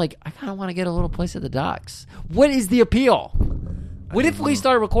I'm like, I kind of want to get a little place at the docks. What is the appeal? What if we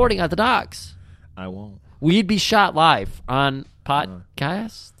started recording at the docks? I won't. We'd be shot live on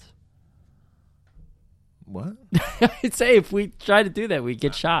podcast. What? I'd say if we try to do that, we'd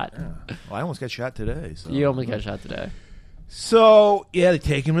get shot. Well, I almost got shot today. So. You almost got shot today. So, yeah, they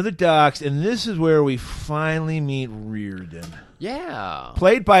take him to the docks, and this is where we finally meet Reardon. Yeah.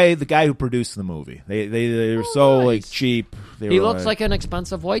 Played by the guy who produced the movie. They were so like cheap. He looks like an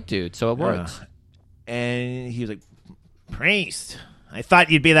expensive white dude, so it works. And he was like, Priest, I thought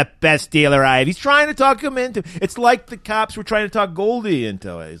you'd be the best dealer I have. He's trying to talk him into. It's like the cops were trying to talk Goldie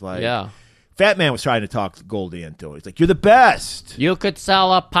into it. He's like, yeah. Fat Man was trying to talk Goldie into it. He's like, you're the best. You could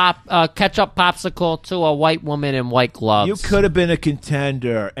sell a ketchup popsicle to a white woman in white gloves. You could have been a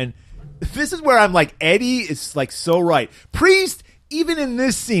contender. And this is where I'm like, Eddie is like so right. Priest, even in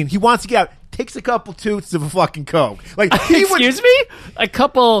this scene, he wants to get out, takes a couple toots of a fucking Coke. Like, excuse me? A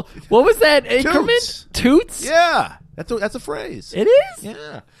couple, what was that increment? Toots? Yeah. That's a phrase. It is?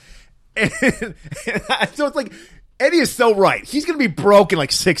 Yeah. And so it's like, Eddie is so right. He's going to be broke in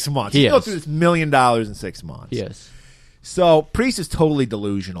like 6 months. He's going through this $1 million in 6 months. Yes. So Priest is totally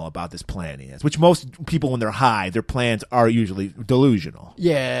delusional about this plan he has, which most people when they're high, their plans are usually delusional.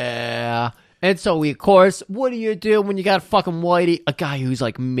 Yeah. And so we, of course, what do you do when you got a fucking whitey, a guy who's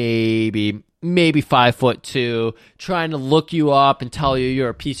like maybe 5'2", trying to look you up and tell you you're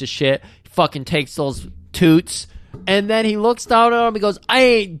a piece of shit. He fucking takes those toots. And then he looks down at him and goes, I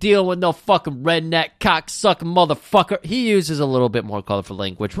ain't dealing with no fucking redneck cocksucking motherfucker. He uses a little bit more colorful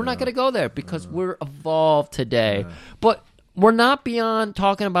language. We're not going to go there because we're evolved today. But we're not beyond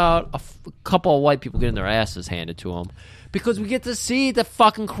talking about a couple of white people getting their asses handed to them. Because we get to see the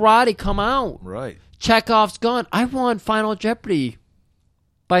fucking karate come out. Right. Chekhov's gun. I won Final Jeopardy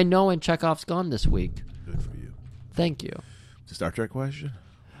by knowing Chekhov's gun this week. Good for you. Thank you. It's a Star Trek question?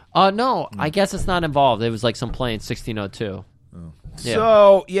 No, I guess it's not involved. It was like some plane 1602. Oh. Yeah.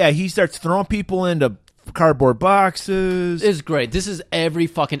 So, yeah, he starts throwing people into cardboard boxes. This is great. This is every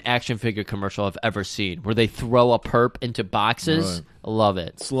fucking action figure commercial I've ever seen where they throw a perp into boxes. Right. I love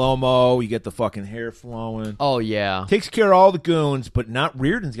it. Slow-mo, you get the fucking hair flowing. Oh, yeah. Takes care of all the goons, but not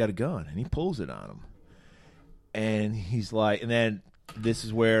Reardon's got a gun, and he pulls it on him. And he's like, and then this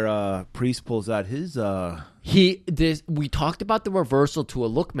is where Priest pulls out his... We talked about the reversal to a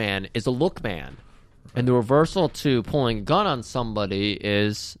look man is a look man. And the reversal to pulling a gun on somebody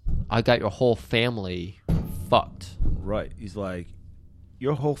is, I got your whole family fucked. Right. He's like,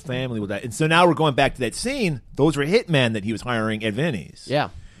 your whole family with that. And so now we're going back to that scene. Those were hitmen that he was hiring at Vinny's. Yeah.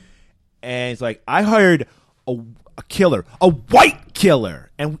 And he's like, I hired a killer, a white killer.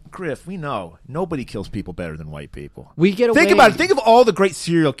 And Griff, we know nobody kills people better than white people. We get away. Think about it. Think of all the great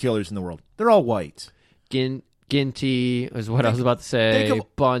serial killers in the world. They're all white. Ginty is what I was about to say.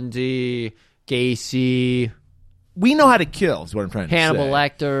 Bundy, Gacy. We know how to kill is what I'm trying to say. Hannibal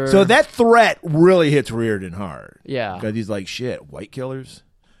Lecter. So that threat really hits Reardon hard. Yeah. Because he's like, shit, white killers?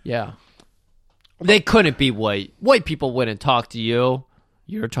 Yeah. They couldn't be white. White people wouldn't talk to you.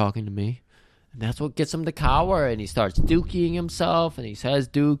 You're talking to me. And that's what gets him to cower, and he starts dookie-ing himself, and he says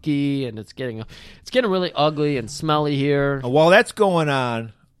dookie, and it's getting really ugly and smelly here. While that's going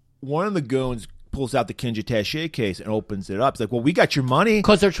on, one of the goons pulls out the Kinjitache case and opens it up. It's like, well, we got your money.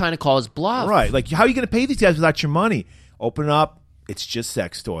 Because they're trying to call his bluff. Right. Like, how are you going to pay these guys without your money? Open it up. It's just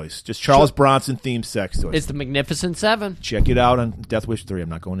sex toys. Just Charles Bronson-themed sex toys. It's the Magnificent Seven. Check it out on Death Wish 3. I'm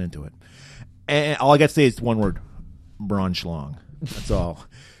not going into it. And all I got to say is one word. Braunschlong. That's all.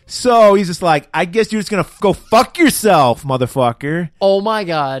 So he's just like, I guess you're just going to go fuck yourself, motherfucker. Oh, my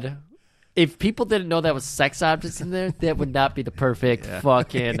God. If people didn't know that was sex objects in there, that would not be the perfect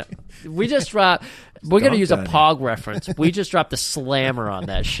fucking... We just dropped... We're going to use a Pog reference. We just dropped a slammer on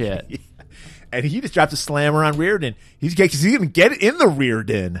that shit. Yeah. And he just dropped a slammer on Reardon. He's going to get it in the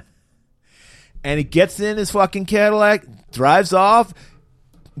Reardon. And he gets in his fucking Cadillac, drives off.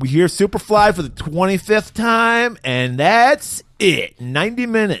 We hear Superfly for the 25th time, and that's it. 90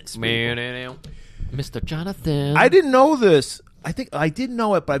 minutes. Mr. Jonathan. I didn't know this. I think I did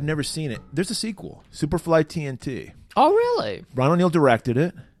know it, but I've never seen it. There's a sequel, Superfly TNT. Oh, really? Ron O'Neal directed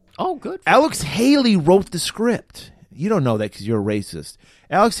it. Oh, good. Alex Haley wrote the script. You don't know that because you're a racist.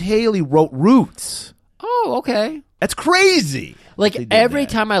 Alex Haley wrote Roots. Oh, okay. That's crazy. Like, every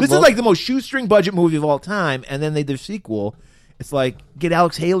time This is like the most shoestring budget movie of all time, and then they did a sequel. It's like, get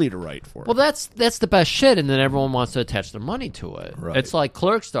Alex Haley to write for it. Well, that's the best shit, and then everyone wants to attach their money to it. Right. It's like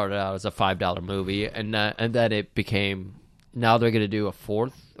Clerks started out as a $5 movie, and then it became... Now they're going to do a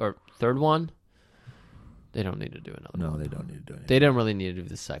fourth or third one. They don't need to do another one. No, they don't need to do anything. They don't really need to do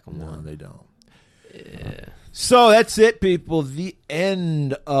the second one. No, they don't. So that's it, people. The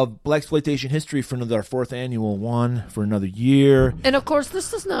end of Blaxploitation history for our 4th annual one for another year. And of course, this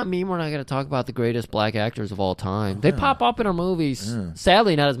does not mean we're not going to talk about the greatest black actors of all time. They pop up in our movies.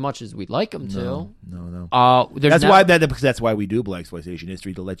 Sadly, not as much as we'd like them to. No. That's why we do Blaxploitation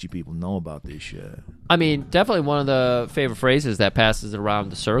history, to let you people know about this shit. I mean, definitely one of the favorite phrases that passes around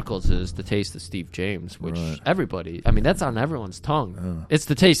the circles is the taste of Steve James, which everybody, I mean, that's on everyone's tongue. It's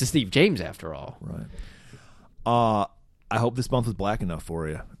the taste of Steve James, after all. Right. I hope this month was black enough for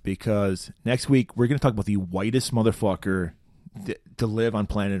you, because next week we're going to talk about the whitest motherfucker to live on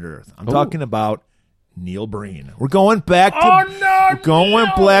planet Earth. I'm talking about Neil Breen. We're going back to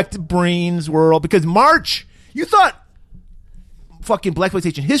back to Breen's world, because March, you thought fucking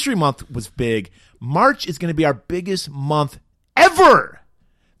Blaxploitation History Month was big. March is going to be our biggest month ever.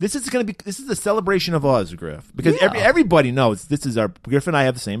 This is the celebration of us, Griff, because everybody knows Griff and I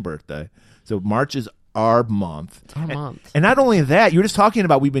have the same birthday, so March is our month. It's our month. And not only that, you were just talking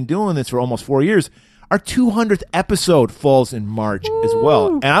about, we've been doing this for almost 4 years. Our 200th episode falls in March as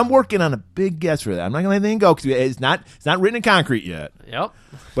well. And I'm working on a big guess for that. I'm not going to let anything go, because it's not written in concrete yet. Yep.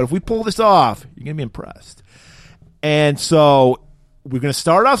 But if we pull this off, you're going to be impressed. And so we're going to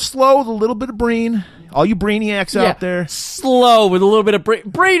start off slow with a little bit of Breen. All you Brainiacs out there. Slow with a little bit of Breen.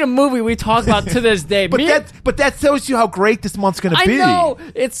 Breen, a movie we talk about to this day. But that tells you how great this month's going to be. I know.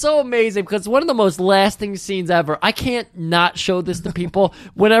 It's so amazing, because it's one of the most lasting scenes ever. I can't not show this to people.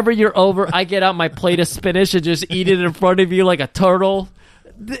 Whenever you're over, I get out my plate of spinach and just eat it in front of you like a turtle.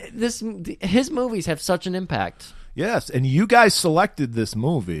 His movies have such an impact. Yes, and you guys selected this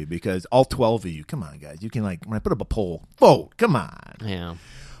movie, because all 12 of you, come on, guys. You can, when I put up a poll, vote. Come on. Yeah.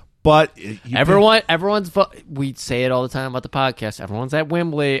 But everyone's we say it all the time about the podcast. Everyone's at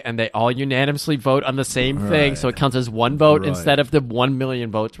Wembley, and they all unanimously vote on the same thing, so it counts as one vote instead of the 1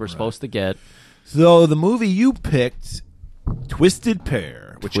 million votes we're supposed to get. So the movie you picked, Twisted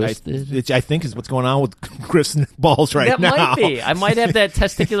Pair, which I think is what's going on with Chris balls now. That might be. I might have that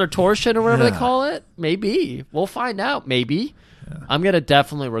testicular torsion or whatever they call it. Maybe. We'll find out. Maybe. I'm gonna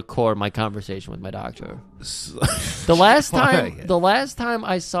definitely record my conversation with my doctor. The last time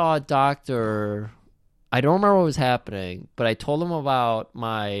I saw a doctor, I don't remember what was happening, but I told him about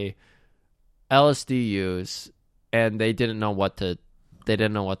my LSD use, and they didn't know what to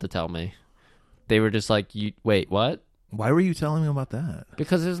tell me. They were just like, wait, what? Why were you telling me about that?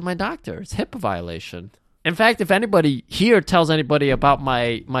 Because it was my doctor. It's HIPAA violation. In fact, if anybody here tells anybody about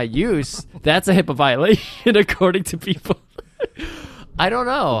my use, that's a HIPAA violation, according to people. I don't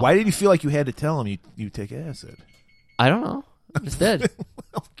know. Why did you feel like you had to tell him you take acid? I don't know. I just did.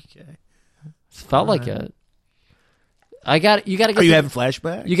 Okay. It felt like it. You got to get. Are you having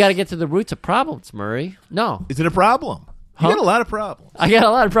flashbacks? You got to get to the roots of problems, Murray. No. Is it a problem? You got a lot of problems. I got a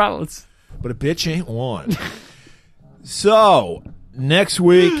lot of problems. But a bitch ain't one. So next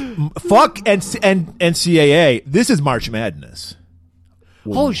week, fuck NCAA. This is March Madness.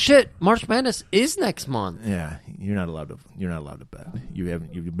 Oh shit! March Madness is next month. Yeah, you're not allowed to bet.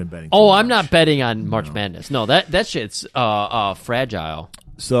 You've been betting. Oh, I'm not betting on March Madness. No, that shit's fragile.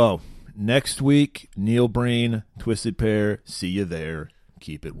 So next week, Neil Breen, Twisted Pair. See you there.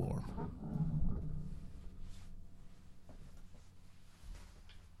 Keep it warm.